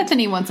happened.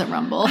 Bethany wants a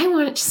rumble. I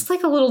want just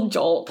like a little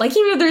jolt. Like,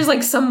 even if there's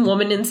like some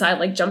woman inside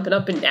like jumping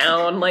up and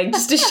down, like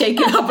just to shake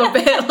it up a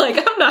bit. Like,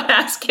 I'm not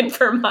asking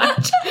for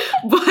much.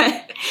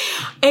 But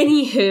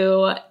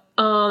anywho,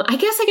 I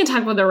guess I can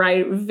talk about the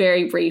ride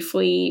very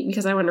briefly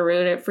because I want to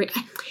ruin it for you.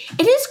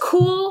 It is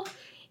cool.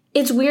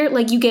 It's weird,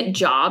 like, you get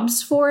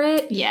jobs for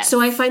it. Yes. So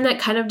I find that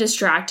kind of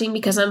distracting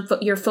because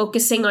you're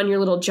focusing on your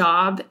little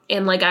job,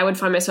 and, like, I would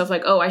find myself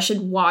like, oh, I should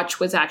watch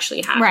what's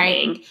actually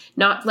happening. Right.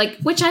 Not, like,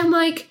 which I'm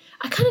like,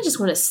 I kind of just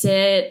want to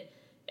sit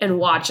and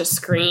watch a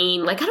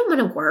screen. Like, I don't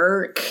want to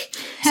work.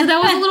 So that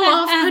was a little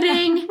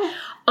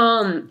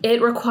off-putting.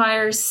 It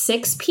requires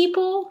 6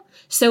 people.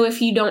 So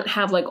if you don't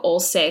have, like, all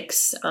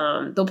 6,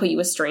 they'll put you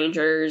with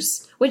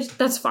strangers, which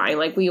that's fine.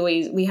 Like,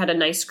 we had a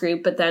nice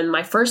group, but then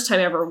my first time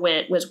I ever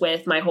went was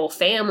with my whole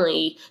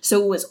family.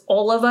 So it was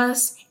all of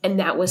us, and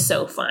that was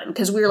so fun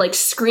because we were, like,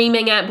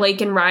 screaming at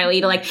Blake and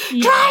Riley to, like,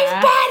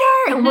 drive better!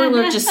 And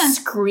we're just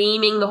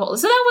screaming the whole...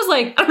 So that was,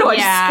 like, I don't know,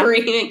 just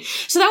screaming.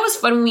 So that was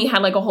fun when we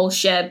had, like, a whole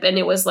ship, and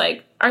it was,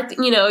 like,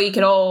 you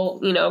could all,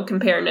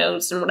 compare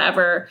notes and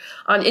whatever.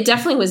 It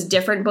definitely was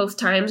different both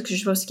times because you're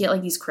supposed to get,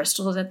 like, these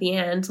crystals at the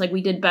end. Like,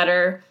 we did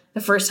better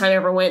the first time I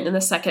ever went than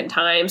the second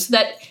time. So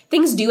that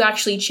things do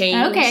actually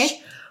change.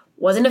 Okay.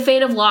 Wasn't a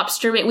fan of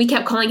Lobster Man. We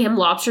kept calling him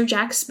Lobster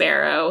Jack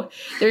Sparrow.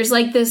 There's,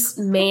 like, this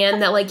man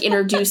that, like,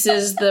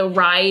 introduces the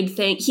ride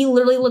thing. He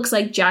literally looks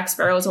like Jack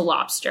Sparrow is a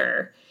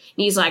lobster.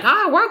 And he's like,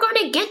 we're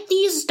going to get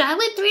these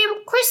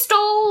dilithium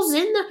crystals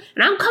and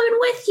I'm coming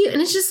with you.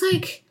 And it's just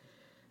like...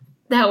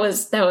 That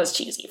was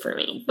cheesy for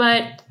me.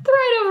 But the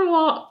ride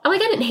overall, like,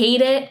 I didn't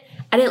hate it.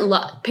 I didn't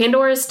love...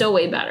 Pandora is still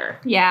way better.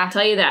 Yeah. I'll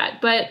tell you that.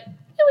 But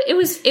it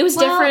was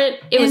different.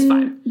 It was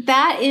fun.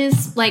 That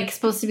is, like,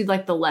 supposed to be,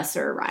 like, the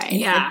lesser ride.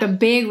 Yeah. Like, the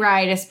big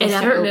ride is supposed to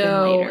open later. And I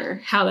don't know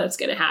how that's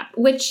going to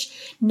happen.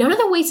 Which, none of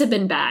the waits have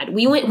been bad.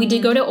 We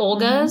did go to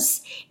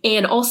Olga's,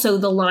 and also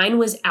the line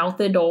was out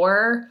the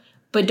door.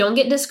 But don't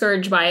get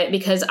discouraged by it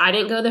because I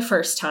didn't go the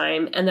first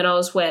time, and then I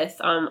was with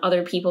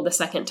other people the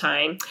second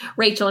time.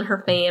 Rachel and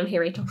her fam. Hey,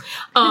 Rachel.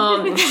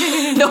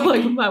 No,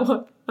 like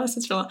my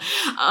sister-in-law.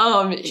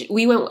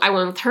 I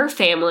went with her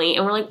family,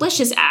 and we're like, let's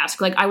just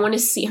ask. Like, I want to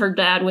see. Her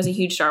dad was a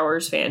huge Star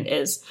Wars fan.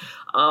 He's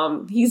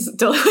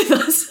still with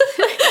us.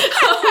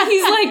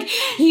 He's like,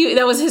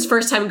 that was his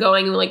first time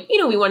going, and like,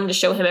 we wanted to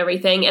show him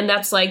everything, and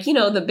that's like,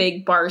 the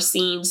big bar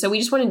scene, so we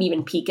just wanted to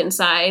even peek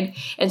inside,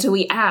 and so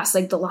we asked,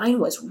 like, the line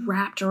was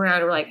wrapped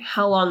around, we're like,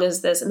 how long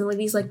is this? And the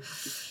lady's like,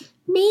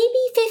 maybe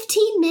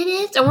 15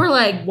 minutes, and we're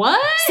like,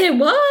 what? Say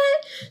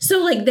what?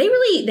 So, like,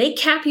 they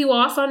cap you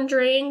off on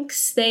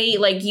drinks, they,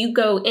 like, you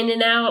go in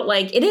and out,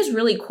 like, it is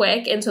really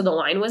quick, and so the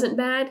line wasn't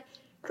bad.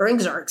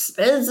 Drinks are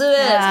expensive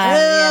as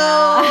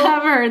hell. Yeah,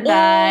 I've heard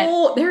that.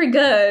 Oh, they're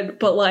good,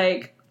 but,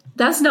 like,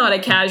 that's not a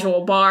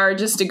casual bar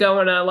just to go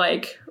on a,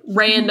 like,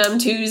 random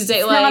Tuesday.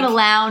 It's like, not a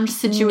lounge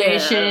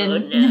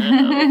situation.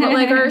 No. But,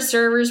 like, our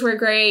servers were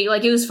great.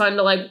 Like, it was fun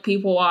to, like,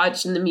 people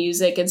watch and the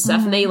music and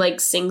stuff. And they,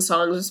 like, sing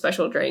songs with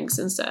special drinks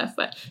and stuff.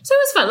 But, so it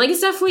was fun. Like, it's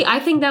definitely, I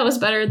think that was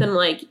better than,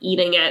 like,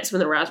 eating at some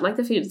of the restaurants.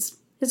 Like, the food's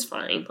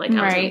fine. Like,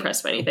 I wasn't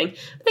impressed by anything.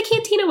 But the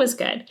cantina was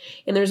good.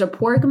 And there's a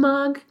pork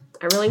mug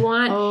I really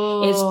want.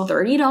 Oh. It's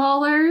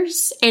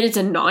 $30, and it's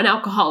a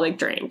non-alcoholic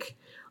drink.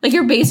 Like,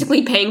 you're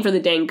basically paying for the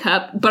dang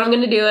cup, but I'm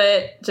going to do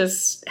it.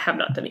 Just have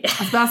not done it yet.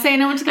 I was about to say, I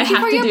know what to get you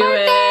have for to your do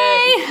birthday.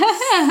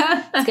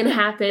 It's going to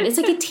happen. It's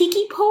like a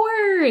tiki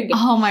porg.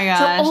 Oh my gosh,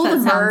 so all that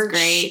the sounds merch,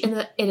 great.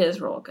 and it is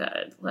real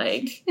good.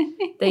 Like,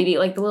 they do,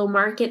 like, the little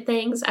market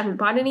things. I haven't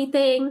bought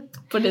anything,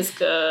 but it's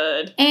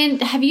good.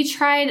 And have you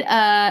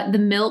tried the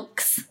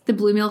milks, the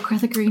blue milk or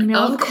the green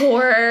milk? Of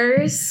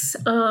course.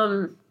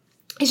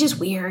 It's just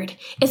weird.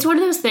 It's one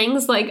of those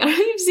things, like, I don't know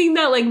if you've seen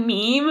that, like,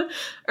 meme,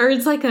 or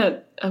it's like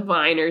a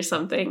Vine or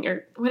something,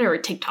 or whatever,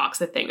 TikTok's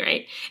the thing,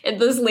 right? And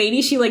this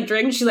lady, she, like,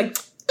 drinks, she's like,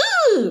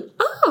 ooh,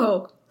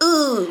 oh,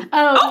 ooh,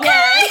 oh,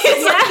 okay.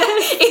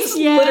 Yes. It's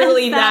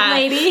literally that.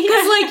 lady.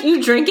 Because, like,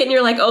 you drink it and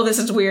you're like, oh, this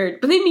is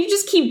weird. But then you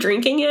just keep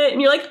drinking it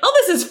and you're like,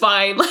 oh, this is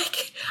fine.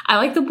 Like, I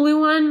like the blue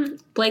one.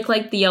 Blake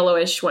liked the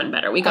yellowish one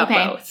better. We got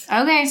both.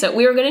 Okay. So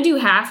we were going to do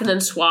half and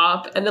then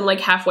swap. And then, like,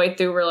 halfway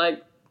through, we're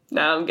like,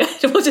 No, I'm good.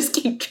 We'll just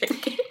keep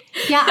drinking.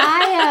 Yeah,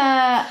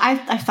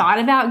 I thought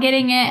about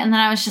getting it, and then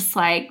I was just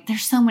like,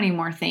 there's so many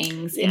more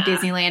things in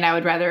Disneyland I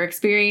would rather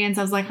experience.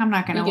 I was like, I'm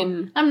not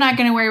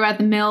gonna worry about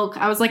the milk.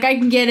 I was like, I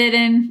can get it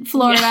in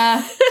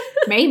Florida,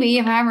 maybe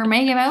if I ever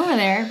make it over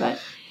there.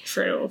 But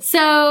true.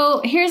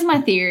 So here's my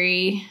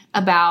theory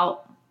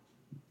about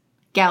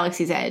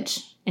Galaxy's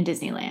Edge in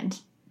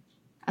Disneyland.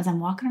 As I'm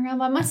walking around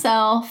by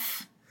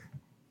myself,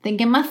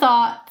 thinking my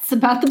thoughts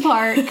about the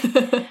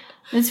park,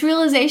 this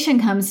realization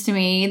comes to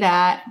me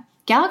that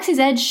Galaxy's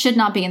Edge should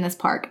not be in this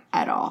park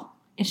at all.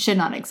 It should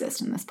not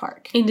exist in this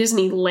park. In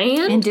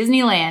Disneyland? In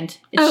Disneyland.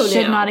 It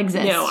should not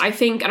exist. No, I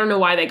don't know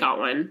why they got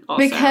one also.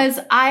 Because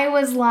I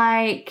was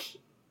like,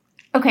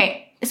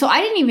 okay, so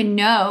I didn't even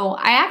know.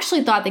 I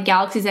actually thought that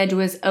Galaxy's Edge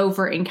was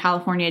over in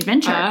California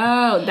Adventure.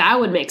 Oh, that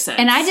would make sense.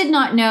 And I did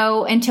not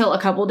know until a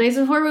couple days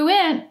before we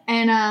went.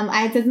 And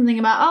I had said something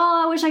about,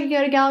 I wish I could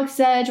go to Galaxy's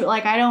Edge, but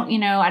like, I don't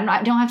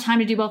have time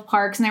to do both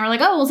parks. And they were like,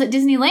 well, it's at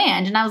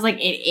Disneyland. And I was like,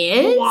 it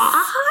is?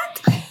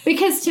 What?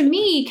 Because to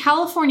me,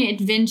 California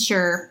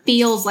Adventure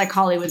feels like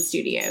Hollywood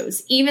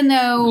Studios, even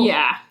though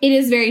it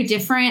is very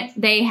different.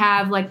 They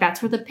have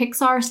that's where the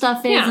Pixar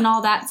stuff is and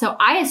all that. So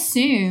I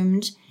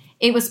assumed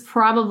it was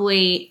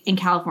probably in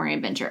California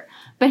Adventure.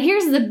 But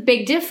here's the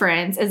big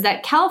difference is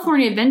that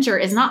California Adventure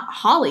is not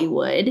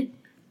Hollywood.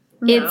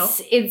 No.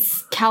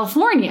 It's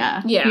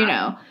California,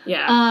 Yeah.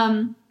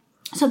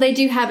 So they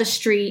do have a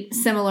street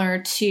similar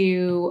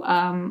to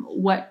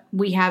what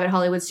we have at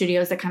Hollywood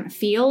Studios that kind of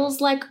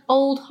feels like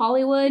old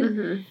Hollywood.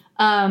 Mm-hmm.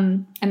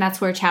 And that's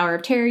where Tower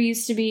of Terror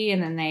used to be,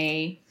 and then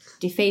they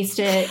defaced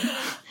it.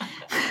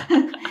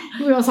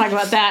 We won't talk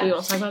about that. We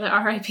won't talk about that,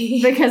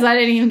 R.I.P. Because I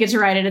didn't even get to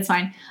write it. It's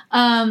fine.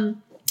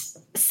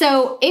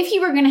 So if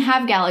you were going to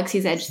have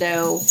Galaxy's Edge,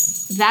 though,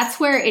 that's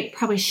where it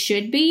probably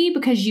should be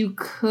because you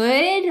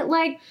could,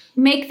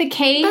 make the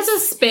case. That's a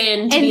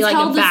spin to be, a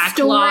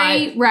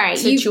backlot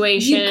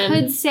situation. You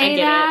could say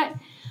that.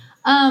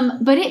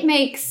 But it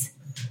makes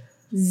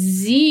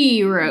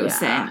zero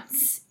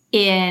sense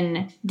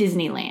in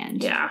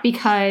Disneyland. Yeah.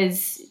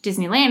 Because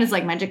Disneyland is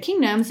like Magic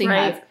Kingdom, so you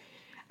have...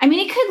 I mean,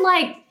 it could,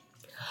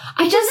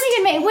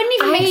 it wouldn't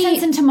even make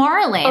sense in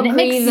Tomorrowland. It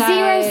makes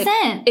zero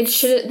sense.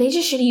 They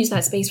just should have used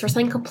that space for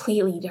something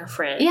completely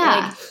different.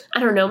 Yeah. I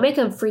don't know, make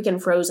a freaking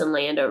Frozen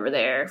Land over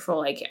there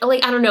for I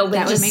don't know. But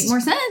that would make more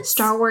sense.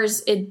 Star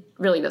Wars, it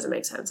really doesn't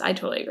make sense. I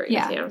totally agree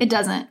with you. It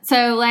doesn't.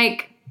 So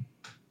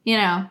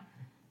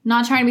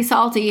not trying to be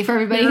salty for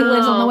everybody who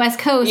lives on the West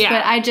Coast,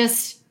 but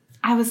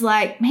I was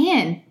like,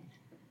 man,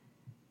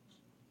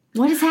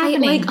 what is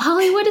happening?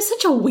 Hollywood is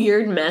such a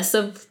weird mess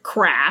of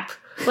crap.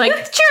 Sure,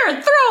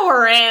 throw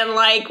her in. We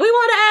want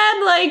to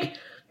add,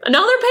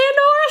 another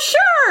Pandora?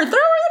 Sure, throw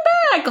her in the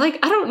back.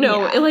 I don't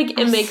know. Yeah.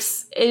 It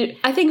makes it,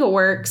 I think it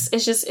works.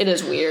 It's just, it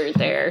is weird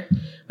there.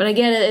 But I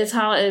get it.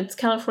 It's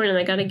California and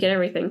I got to get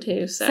everything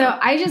too. So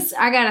I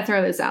got to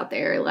throw this out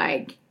there.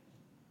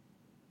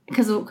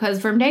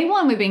 Because from day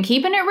one, we've been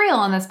keeping it real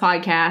on this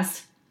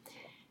podcast.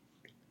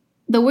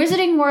 The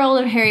Wizarding World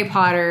of Harry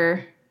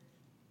Potter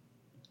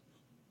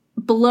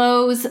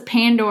blows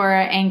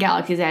Pandora and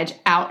Galaxy's Edge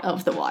out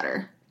of the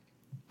water.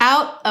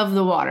 Out of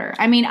the water.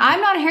 I mean, I'm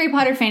not a Harry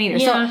Potter fan either.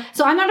 Yeah.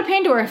 So I'm not a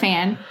Pandora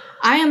fan.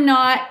 I am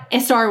not a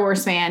Star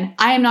Wars fan.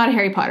 I am not a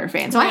Harry Potter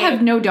fan. So I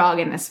have no dog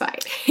in this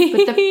fight.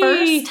 But the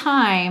first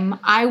time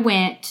I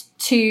went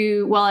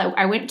to,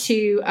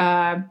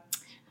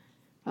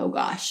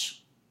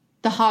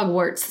 the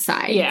Hogwarts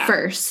side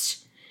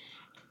first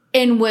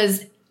and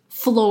was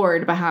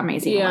floored by how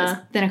amazing it was.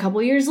 Then a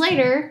couple years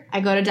later,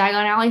 I go to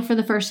Diagon Alley for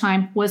the first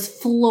time, was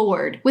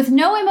floored with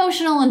no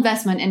emotional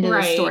investment into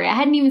the story. I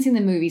hadn't even seen the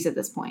movies at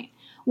this point.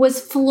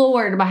 Was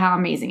floored by how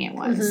amazing it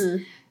was.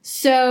 Mm-hmm.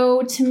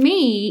 So to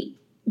me,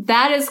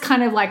 that is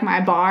kind of like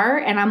my bar.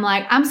 And I'm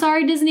like, I'm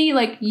sorry, Disney,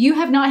 you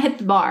have not hit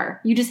the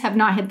bar. You just have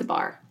not hit the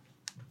bar.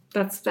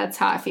 That's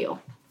how I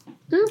feel.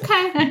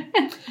 Okay.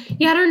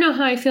 Yeah, I don't know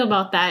how I feel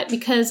about that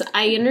because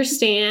I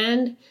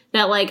understand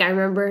that, I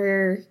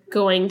remember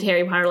going to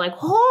Harry Potter,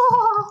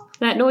 whoa,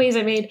 that noise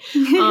I made.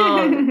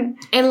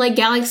 And,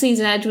 Galaxy's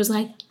Edge was,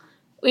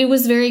 it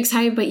was very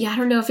exciting, but I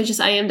don't know if it's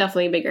just, I am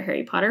definitely a bigger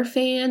Harry Potter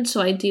fan,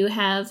 so I do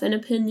have an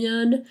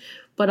opinion.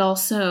 But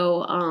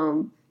also,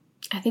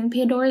 I think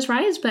Pandora's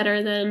Ride is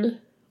better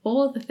than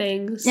all of the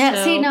things. Yeah,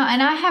 so. see, no,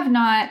 and I have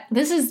not,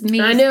 this is me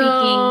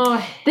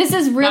speaking, this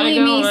is really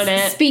me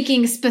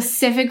speaking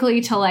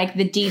specifically to,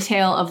 the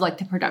detail of,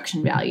 the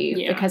production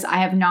value, because I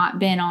have not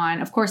been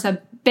on, of course, I've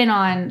been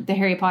on the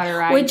Harry Potter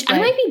ride. Which, I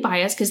might be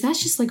biased, because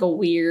that's just, a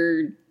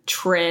weird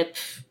trip,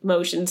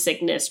 motion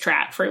sickness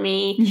trap for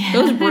me. Yeah.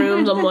 Those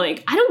rooms, I'm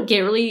I don't get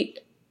really...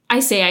 I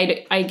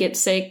say I get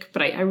sick,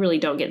 but I really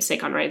don't get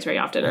sick on rides very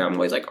often. And I'm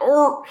always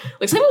oh,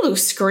 some of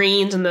those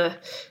screens and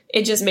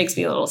it just makes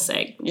me a little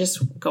sick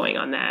just going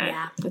on that.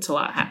 Yeah. It's a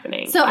lot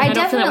happening. So I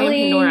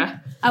definitely,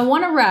 I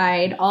want to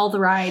ride all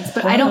the rides,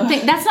 but I don't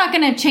think, that's not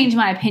going to change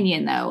my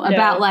opinion though,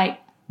 about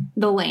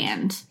the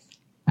land.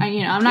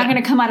 I'm not going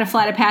to come out of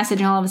Flight of Passage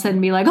and all of a sudden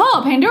be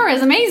oh, Pandora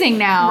is amazing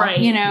now. Right.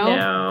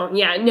 No.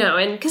 Yeah, no.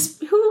 And because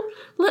who,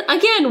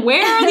 Again,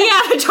 where are the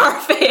Avatar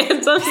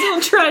fans? I'm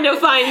still trying to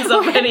find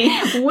somebody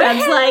that's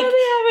like,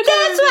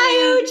 that's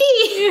my OG.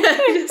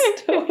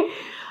 Just don't get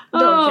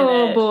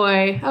it.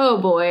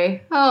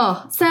 Boy.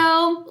 Oh,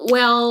 so.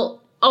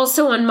 Well,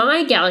 also on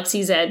my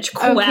Galaxy's Edge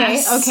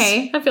quest.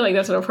 Okay. I feel like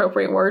that's an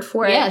appropriate word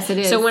for it. Yes, it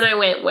is. So when I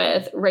went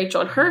with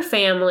Rachel and her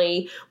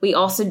family, we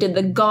also did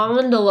the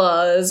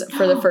gondolas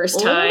for the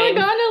first time. Oh my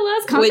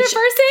gondolas,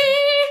 controversy!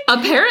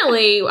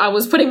 Apparently, I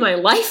was putting my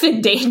life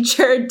in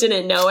danger,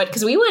 didn't know it,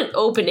 because we went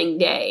opening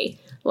day,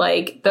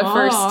 like the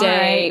first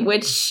day, right.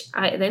 which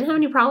I didn't have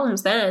any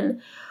problems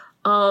then.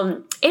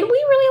 And we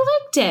really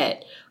liked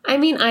it. I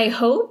mean, I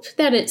hope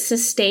that it's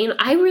sustained.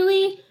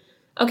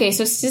 Okay,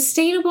 so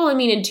sustainable, I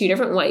mean, in two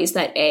different ways.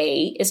 That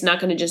A, it's not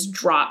going to just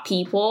drop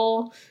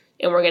people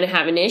and we're going to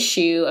have an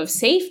issue of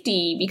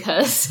safety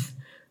because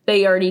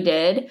they already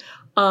did.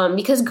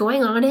 Because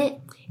going on it,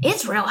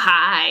 it's real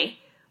high.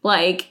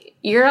 Like,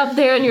 you're up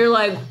there and you're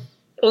like,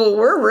 oh,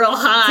 we're real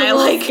high. It's a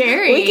little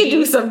scary. We could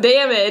do some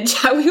damage.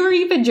 We were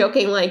even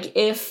joking, like,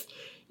 if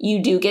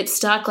you do get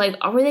stuck, like,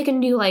 are they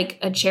going to do, like,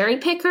 a cherry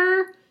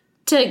picker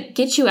to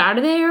get you out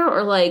of there?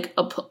 Or, like,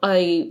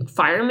 a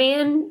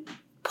fireman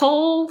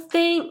pole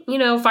thing,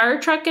 fire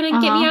truck gonna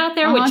get me out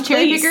there, which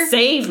please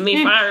save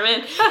me,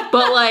 fireman.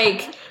 But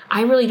like,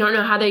 I really don't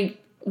know how they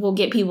will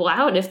get people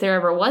out if there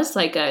ever was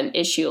like an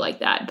issue like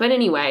that. But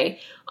anyway,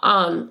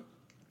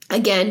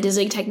 again,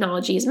 Disney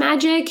technology is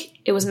magic.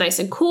 It was nice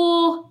and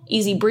cool,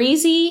 easy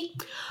breezy.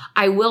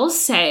 I will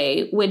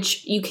say,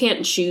 which you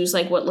can't choose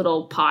like what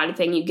little pod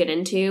thing you get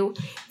into.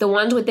 The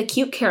ones with the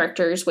cute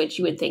characters, which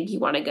you would think you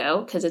want to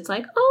go because it's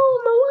like,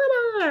 oh,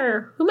 Moana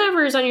or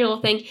whomever is on your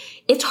little thing.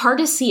 It's hard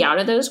to see out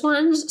of those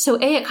ones. So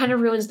it kind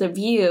of ruins the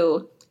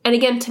view. And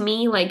again, to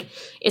me, like,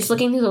 it's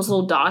looking through those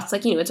little dots,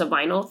 like, it's a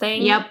vinyl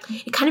thing. Yep.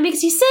 It kind of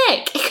makes you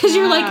sick because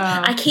you're like,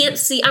 I can't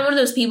see. I'm one of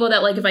those people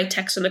that, like, if I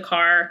text in the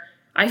car,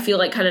 I feel,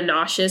 like, kind of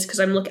nauseous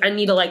because I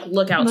need to, like,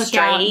 look out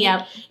straight.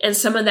 Yep. And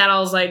some of that I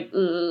was like,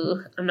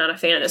 ooh, I'm not a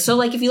fan of this. So,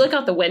 like, if you look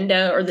out the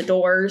window or the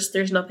doors,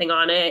 there's nothing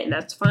on it, and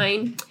that's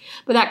fine.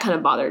 But that kind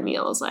of bothered me.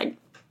 I was like,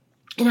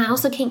 and I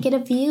also can't get a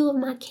view of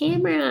my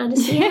camera to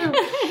see out.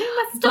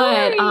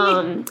 But,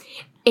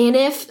 and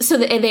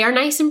they are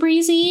nice and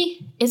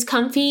breezy. It's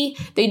comfy.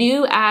 They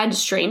do add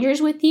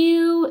strangers with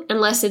you,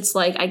 unless it's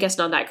like, I guess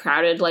not that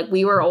crowded. Like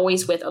we were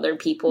always with other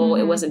people.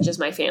 Mm-hmm. It wasn't just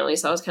my family,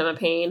 so that was kind of a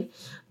pain.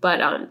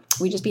 But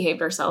we just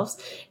behaved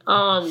ourselves.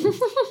 And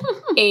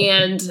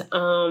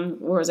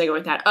where was I going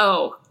with that?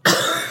 Oh.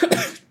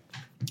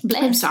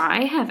 I'm sorry,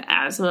 I have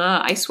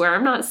asthma. I swear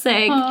I'm not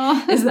sick.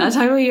 It's that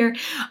time of year.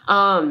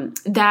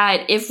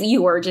 That if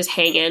you were just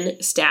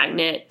hanging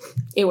stagnant,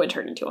 it would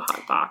turn into a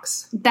hot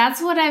box. That's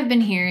what I've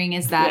been hearing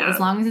is that as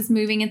long as it's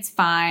moving, it's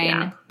fine.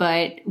 Yeah.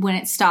 But when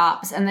it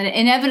stops, and then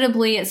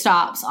inevitably it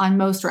stops on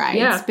most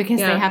rides because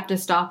they have to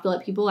stop to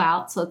let people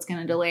out. So it's going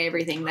to delay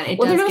everything. That it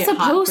does get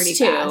hot pretty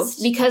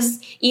fast.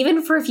 Because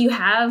even for if you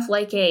have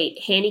like a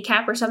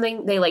handicap or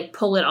something, they like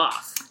pull it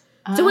off.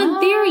 So in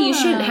theory, you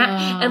shouldn't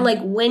have, and like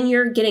when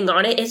you're getting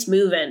on it, it's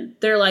moving.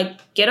 They're like,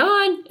 get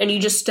on, and you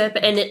just step,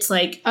 and it's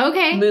like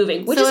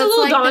moving, which is a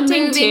little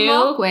daunting too.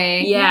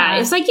 Walkway. Yeah,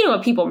 it's like, a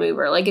people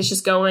mover. Like it's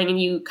just going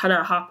and you kind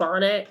of hop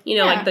on it.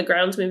 Like the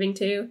ground's moving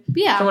too.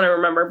 Yeah. From what I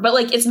remember. But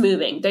like it's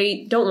moving.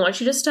 They don't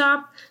want you to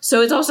stop.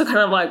 So it's also kind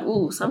of like,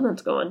 ooh,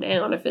 something's going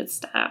down if it's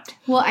stopped.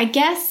 Well, I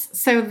guess,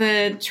 so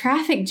the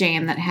traffic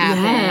jam that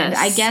happened,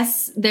 I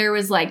guess there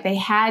was like, they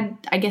had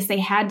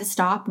to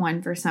stop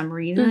one for some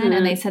reason,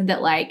 and they said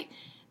that like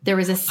there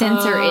was a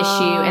sensor issue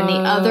and the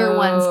other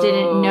ones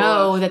didn't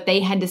know that they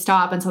had to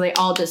stop, and so they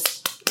all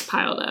just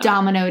piled up,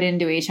 dominoed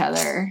into each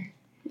other.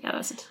 Yeah,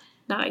 that's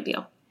not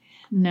ideal.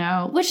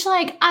 No, which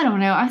like, I don't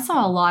know. I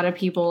saw a lot of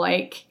people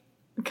like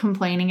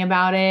complaining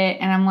about it,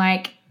 and I'm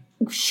like,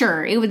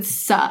 sure, it would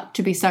suck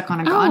to be stuck on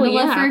a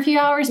gondola for a few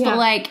hours, but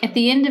like at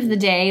the end of the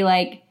day,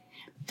 like,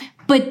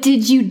 but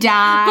did you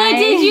die?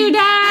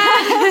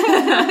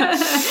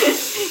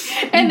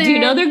 And do you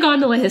know their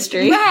gondola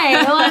history?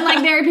 Right. Well, and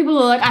like there are people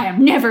who are like, I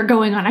am never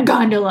going on a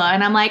gondola.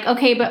 And I'm like,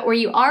 okay, but were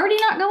you already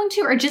not going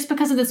to, or just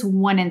because of this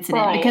one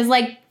incident? Right. Because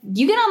like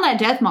you get on that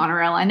death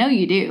monorail, I know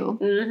you do.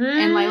 Mm-hmm.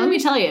 And like, let me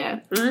tell you,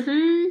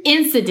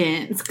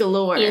 incidents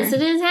galore.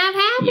 Incidents have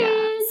happened.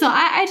 Yeah. So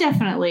I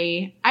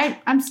definitely,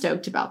 I'm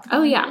stoked about that.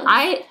 Oh yeah,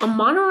 a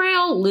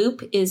monorail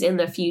loop is in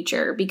the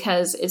future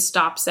because it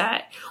stops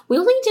at. We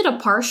only did a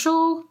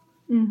partial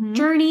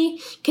journey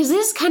because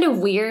this is kind of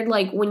weird.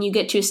 Like when you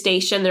get to a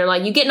station, they're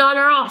like, "You getting on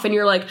or off?" And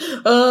you're like,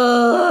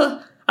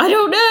 I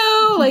don't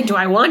know. Like, do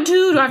I want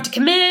to? Do I have to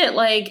commit?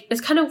 Like,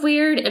 it's kind of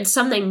weird. And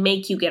some they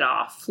make you get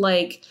off.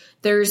 Like,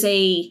 there's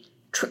a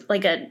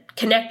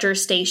connector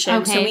station.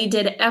 Okay. So we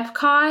did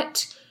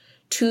Epcot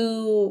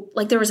to,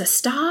 like, there was a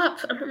stop.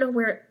 I don't know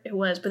where it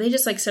was, but they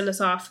just, like, sent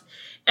us off.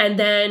 And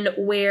then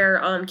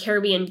where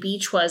Caribbean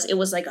Beach was, it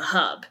was, like, a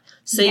hub.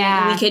 So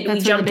we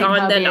jumped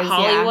on then to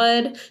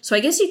Hollywood. Yeah. So I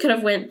guess you could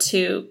have went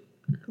to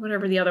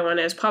whatever the other one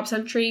is, Pop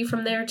Century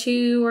from there,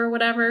 too, or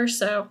whatever.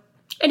 So,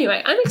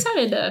 anyway, I'm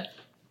excited to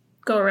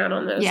go around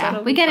on those.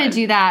 Yeah, we got to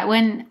do that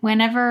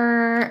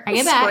whenever I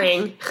get back.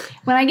 Spring.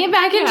 When I get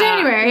back in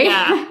January.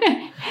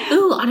 Yeah.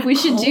 Ooh, on a we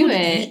should do cold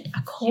it.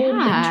 A cold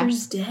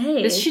winter's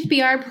day. This should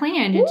be our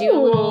plan to do a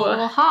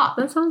little hop.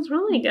 That sounds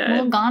really good. A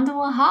little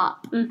gondola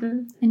hop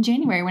in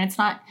January when it's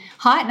not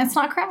hot and it's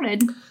not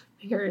crowded.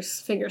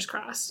 Fingers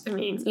crossed. I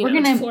mean,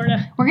 it's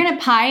Florida. We're gonna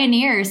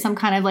pioneer some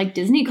kind of like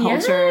Disney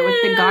culture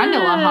with the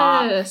gondola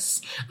hop.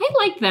 Yes, I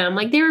like them.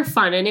 Like they were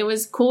fun, and it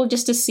was cool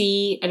just to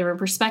see a different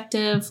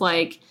perspective.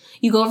 Like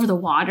you go over the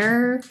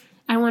water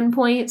at one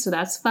point, so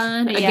that's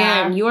fun. Yeah.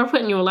 Again, you are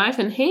putting your life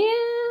in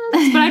hands,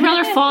 but I'd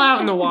rather fall out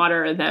in the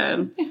water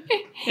than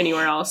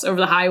anywhere else over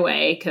the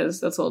highway because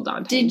that's a little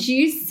daunting. Did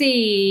you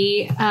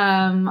see?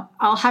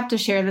 I'll have to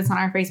share this on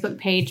our Facebook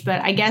page,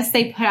 but I guess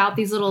they put out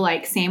these little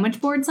like sandwich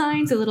board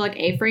signs, the little like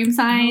A-frame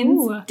signs.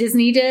 Ooh.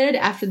 Disney did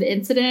after the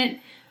incident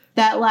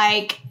that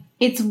like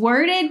it's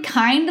worded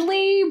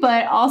kindly,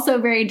 but also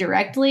very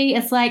directly.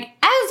 It's like,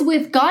 as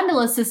with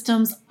gondola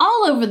systems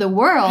all over the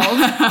world,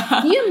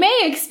 you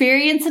may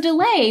experience a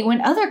delay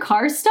when other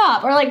cars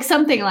stop, or like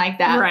something like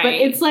that. Right. But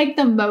it's like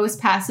the most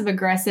passive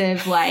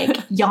aggressive, like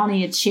y'all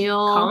need to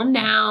chill, calm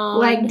down,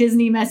 like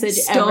Disney message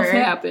Stuff ever.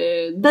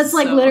 happens. That's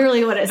like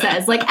literally what it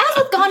says. Like, as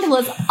with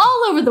gondolas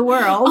all over the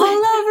world, all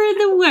over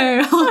the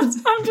world.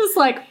 I'm just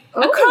like,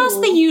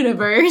 across the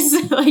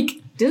universe, like.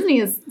 Disney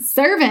is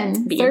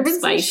serving some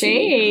spicy.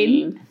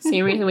 shade.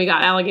 Same reason we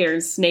got alligator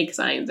and snake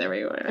signs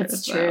everywhere.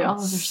 That's true. All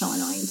those are so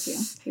annoying too.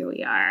 Here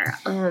we are.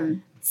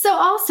 So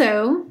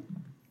also,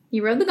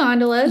 you rode the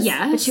gondolas.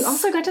 Yes. But you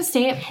also got to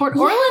stay at Port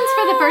Orleans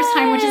for the first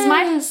time, which is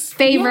my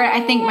favorite,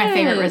 I think my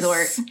favorite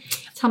resort.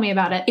 Tell me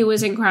about it. It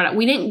was incredible.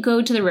 We didn't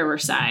go to the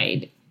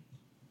Riverside.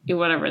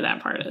 Whatever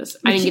that part is.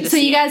 I didn't get to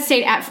see you guys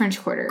stayed at French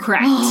Quarter.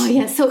 Correct. Oh,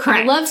 yeah. So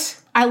correct.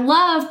 I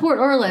love Port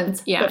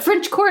Orleans. Yeah. But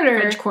French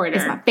Quarter is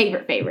my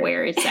favorite.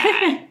 Where it's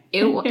at.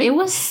 It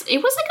was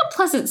like a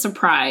pleasant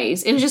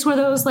surprise. It was just one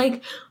of those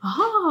like,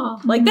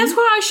 like that's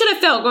what I should have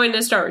felt going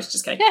to Star Wars.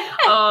 Just kidding.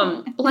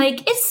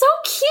 Like it's so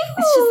cute.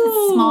 It's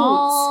just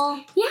small.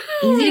 Yeah.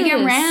 Easy to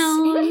get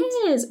around.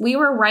 It is. We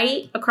were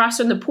right across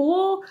from the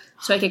pool,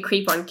 so I could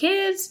creep on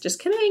kids. Just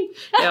kidding.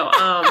 No.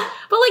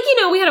 But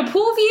like we had a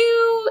pool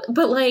view,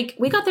 but like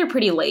we got there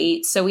pretty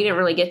late, so we didn't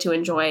really get to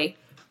enjoy.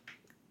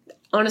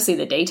 Honestly,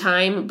 the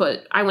daytime,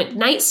 but I went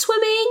night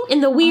swimming in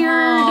the weird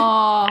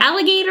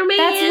alligator man.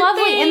 That's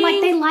lovely. thing. And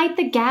like they light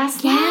the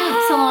gas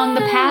lamps along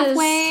the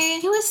pathway.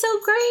 It was so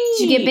great.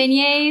 Did you get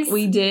beignets?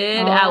 We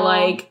did at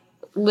like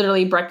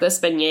literally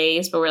breakfast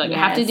beignets, but we're like, we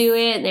have to do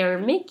it. And they were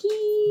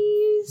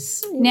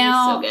Mickey's.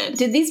 Now, so good.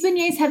 Did these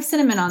beignets have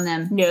cinnamon on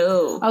them?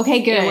 No.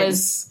 Okay, good. It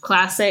was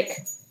classic.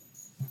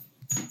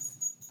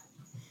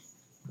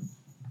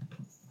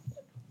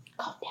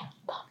 Calm down.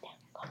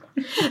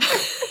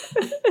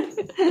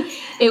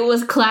 It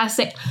was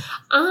classic.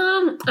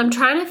 I'm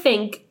trying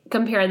to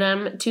compare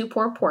them to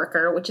Port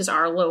Porker, which is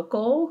our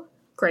local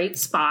great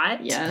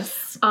spot.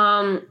 Yes.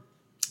 I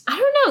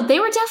don't know. They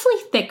were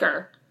definitely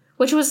thicker,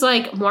 which was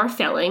like more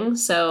filling.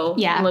 So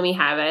let me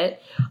have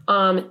it.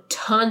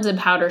 Tons of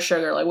powdered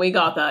sugar. Like we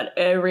got that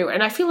everywhere.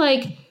 And I feel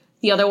like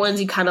the other ones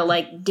you kind of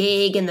like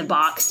dig in the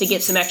box to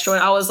get some extra.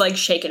 I was like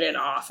shaking it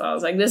off. I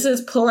was like, this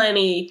is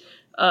plenty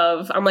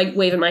of, I'm like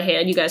waving my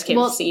hand. You guys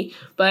can't see,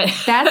 but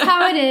that's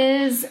how it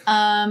is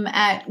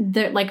at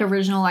the like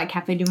original like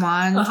Cafe Du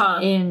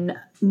Monde in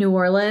New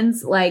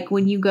Orleans. Like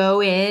when you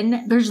go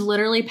in, there's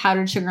literally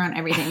powdered sugar on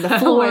everything. The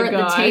floor,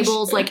 the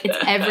tables, like it's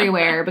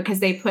everywhere because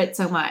they put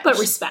so much. But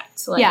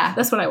respect. Like,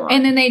 that's what I want.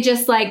 And then they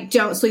just like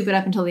don't sweep it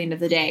up until the end of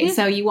the day.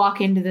 So you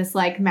walk into this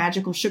like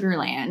magical sugar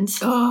land.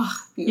 Oh,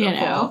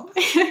 beautiful.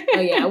 Oh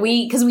yeah.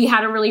 Because we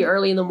had it really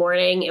early in the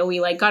morning and we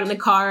like got in the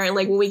car and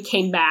like when we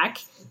came back,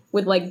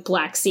 with like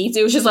black seats,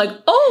 it was just like,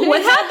 oh,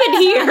 what happened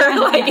here?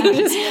 Like it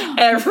was just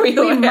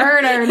everywhere. We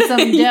murdered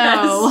some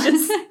dough.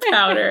 Just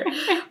powder.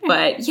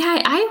 But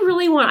yeah, I've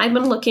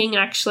been looking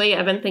actually.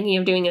 I've been thinking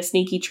of doing a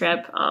sneaky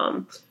trip.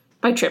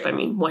 By trip, I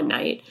mean one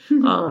night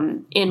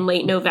in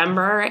late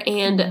November,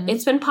 and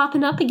it's been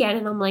popping up again.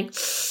 And I'm like,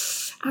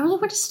 I don't know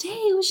where to stay.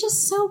 It was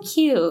just so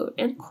cute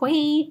and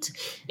quaint,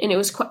 and it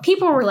was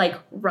people were like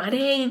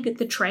running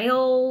the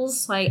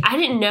trails. Like I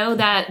didn't know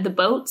that the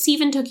boats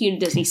even took you to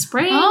Disney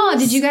Springs. Oh,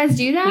 did you guys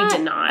do that? We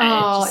did not.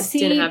 Oh,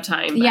 didn't have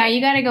time. But. Yeah, you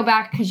got to go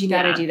back because you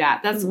got to do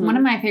that. That's one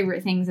of my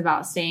favorite things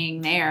about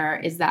staying there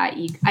is that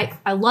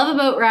I love a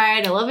boat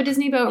ride. I love a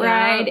Disney boat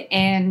ride,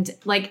 and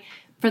like.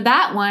 For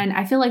that one,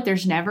 I feel like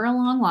there's never a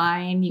long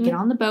line. You get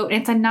on the boat. And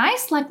it's a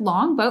nice, like,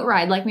 long boat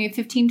ride. Like, maybe a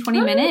 15,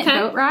 20-minute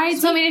boat ride.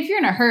 So, I mean, if you're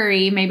in a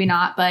hurry, maybe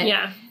not. But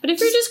yeah. But if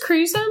you're just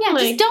cruising,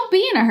 just don't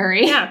be in a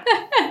hurry. Yeah.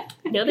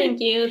 No, thank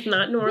you. It's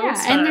not normal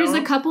style. And there's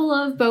a couple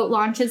of boat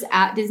launches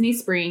at Disney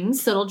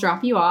Springs. So, it'll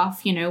drop you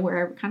off,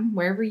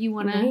 wherever you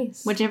want to,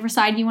 whichever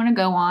side you want to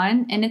go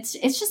on. And it's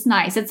just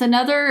nice. It's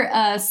another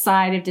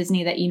side of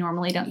Disney that you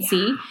normally don't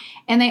see.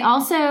 And they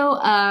also,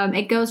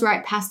 it goes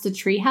right past the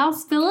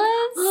Treehouse Villas.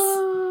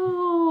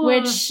 Oh,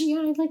 which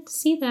I'd like to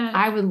see that.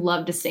 I would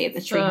love to stay at the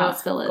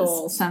Treehouse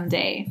Villas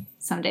someday.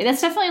 someday.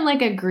 That's definitely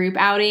like a group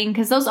outing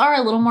because those are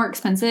a little more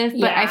expensive,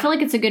 but I feel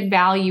like it's a good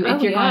value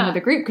if you're going with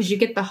a group because you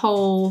get the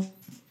whole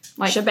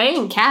like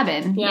shebang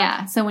cabin.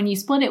 Yeah. So when you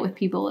split it with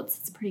people,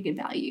 it's a pretty good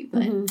value.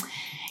 But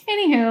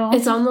anywho,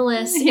 it's on the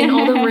list, and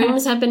all the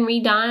rooms have been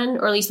redone,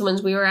 or at least the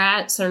ones we were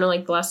at. So I don't know,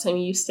 like the last time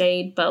you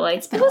stayed, but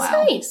like it was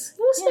nice. It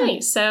was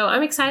nice. So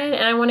I'm excited,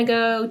 and I want to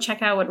go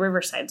check out what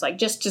Riverside's like.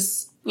 Just to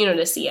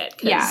see it.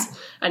 Because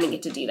I didn't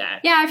get to do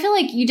that. Yeah, I feel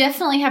like you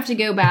definitely have to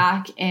go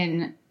back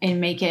and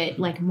make it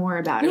like more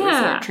about a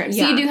resort trip.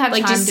 So you do have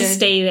like time just to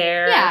stay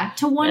there. Yeah,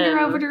 to wander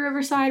over to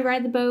Riverside,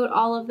 ride the boat,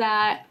 all of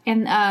that.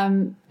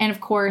 And of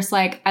course,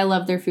 like I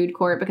love their food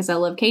court because I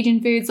love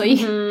Cajun food. So you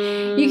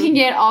can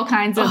get all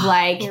kinds of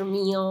like your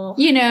meal.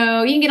 You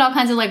can get all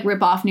kinds of like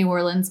rip off New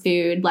Orleans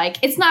food.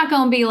 Like it's not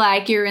gonna be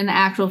like you're in the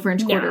actual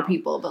French Quarter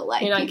people, but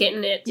like you're not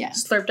getting it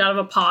slurped out of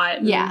a pot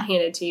and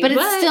handed to you. But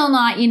it's still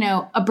not,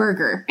 a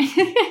burger.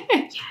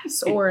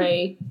 Yes, or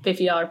a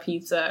 $50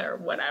 pizza or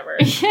whatever.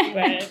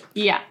 But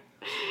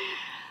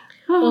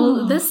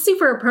well, this is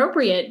super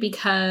appropriate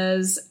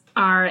because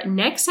our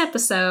next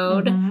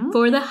episode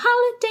for the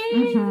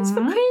holidays,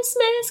 for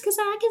Christmas, because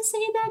I can say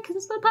that because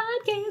it's my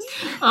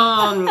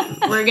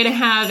podcast. We're going to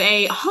have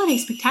a holiday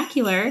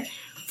spectacular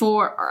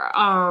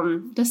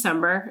for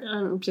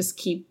December. Just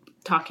keep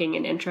talking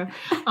in intro.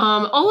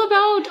 All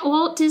about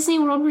Walt Disney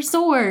World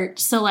Resort.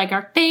 So like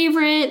our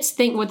favorites,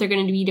 think what they're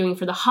going to be doing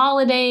for the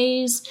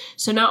holidays.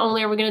 So not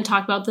only are we going to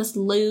talk about this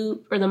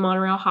loop or the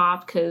monorail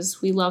hop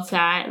because we love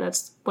that and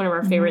that's one of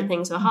our favorite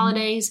things of the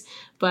holidays,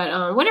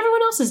 but what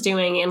everyone else is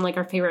doing and like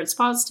our favorite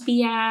spots to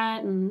be at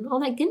and all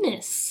that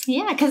goodness.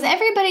 Yeah, because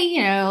everybody,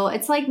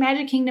 it's like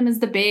Magic Kingdom is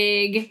the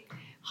big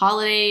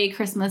holiday,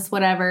 Christmas,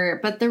 whatever,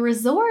 but the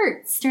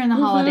resorts during the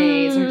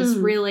holidays are just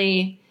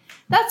really...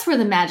 That's where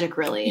the magic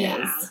really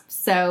is.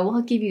 So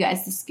we'll give you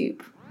guys the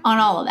scoop on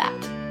all of that.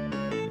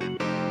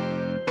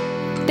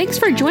 Thanks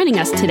for joining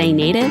us today,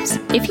 natives.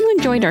 If you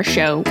enjoyed our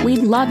show, we'd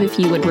love if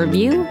you would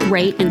review,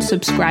 rate, and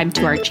subscribe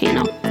to our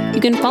channel.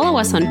 You can follow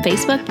us on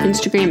Facebook,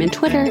 Instagram, and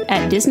Twitter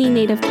at Disney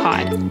Native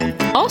Pod.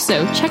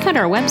 Also, check out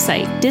our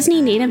website,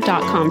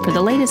 DisneyNative.com, for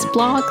the latest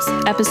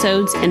blogs,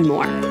 episodes, and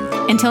more.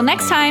 Until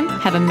next time,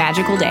 have a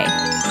magical day.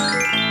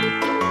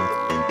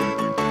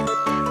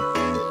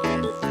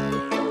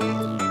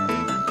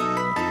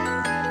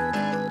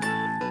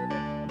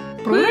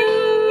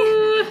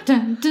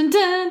 Dun, dun,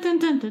 dun, dun,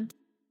 dun, dun.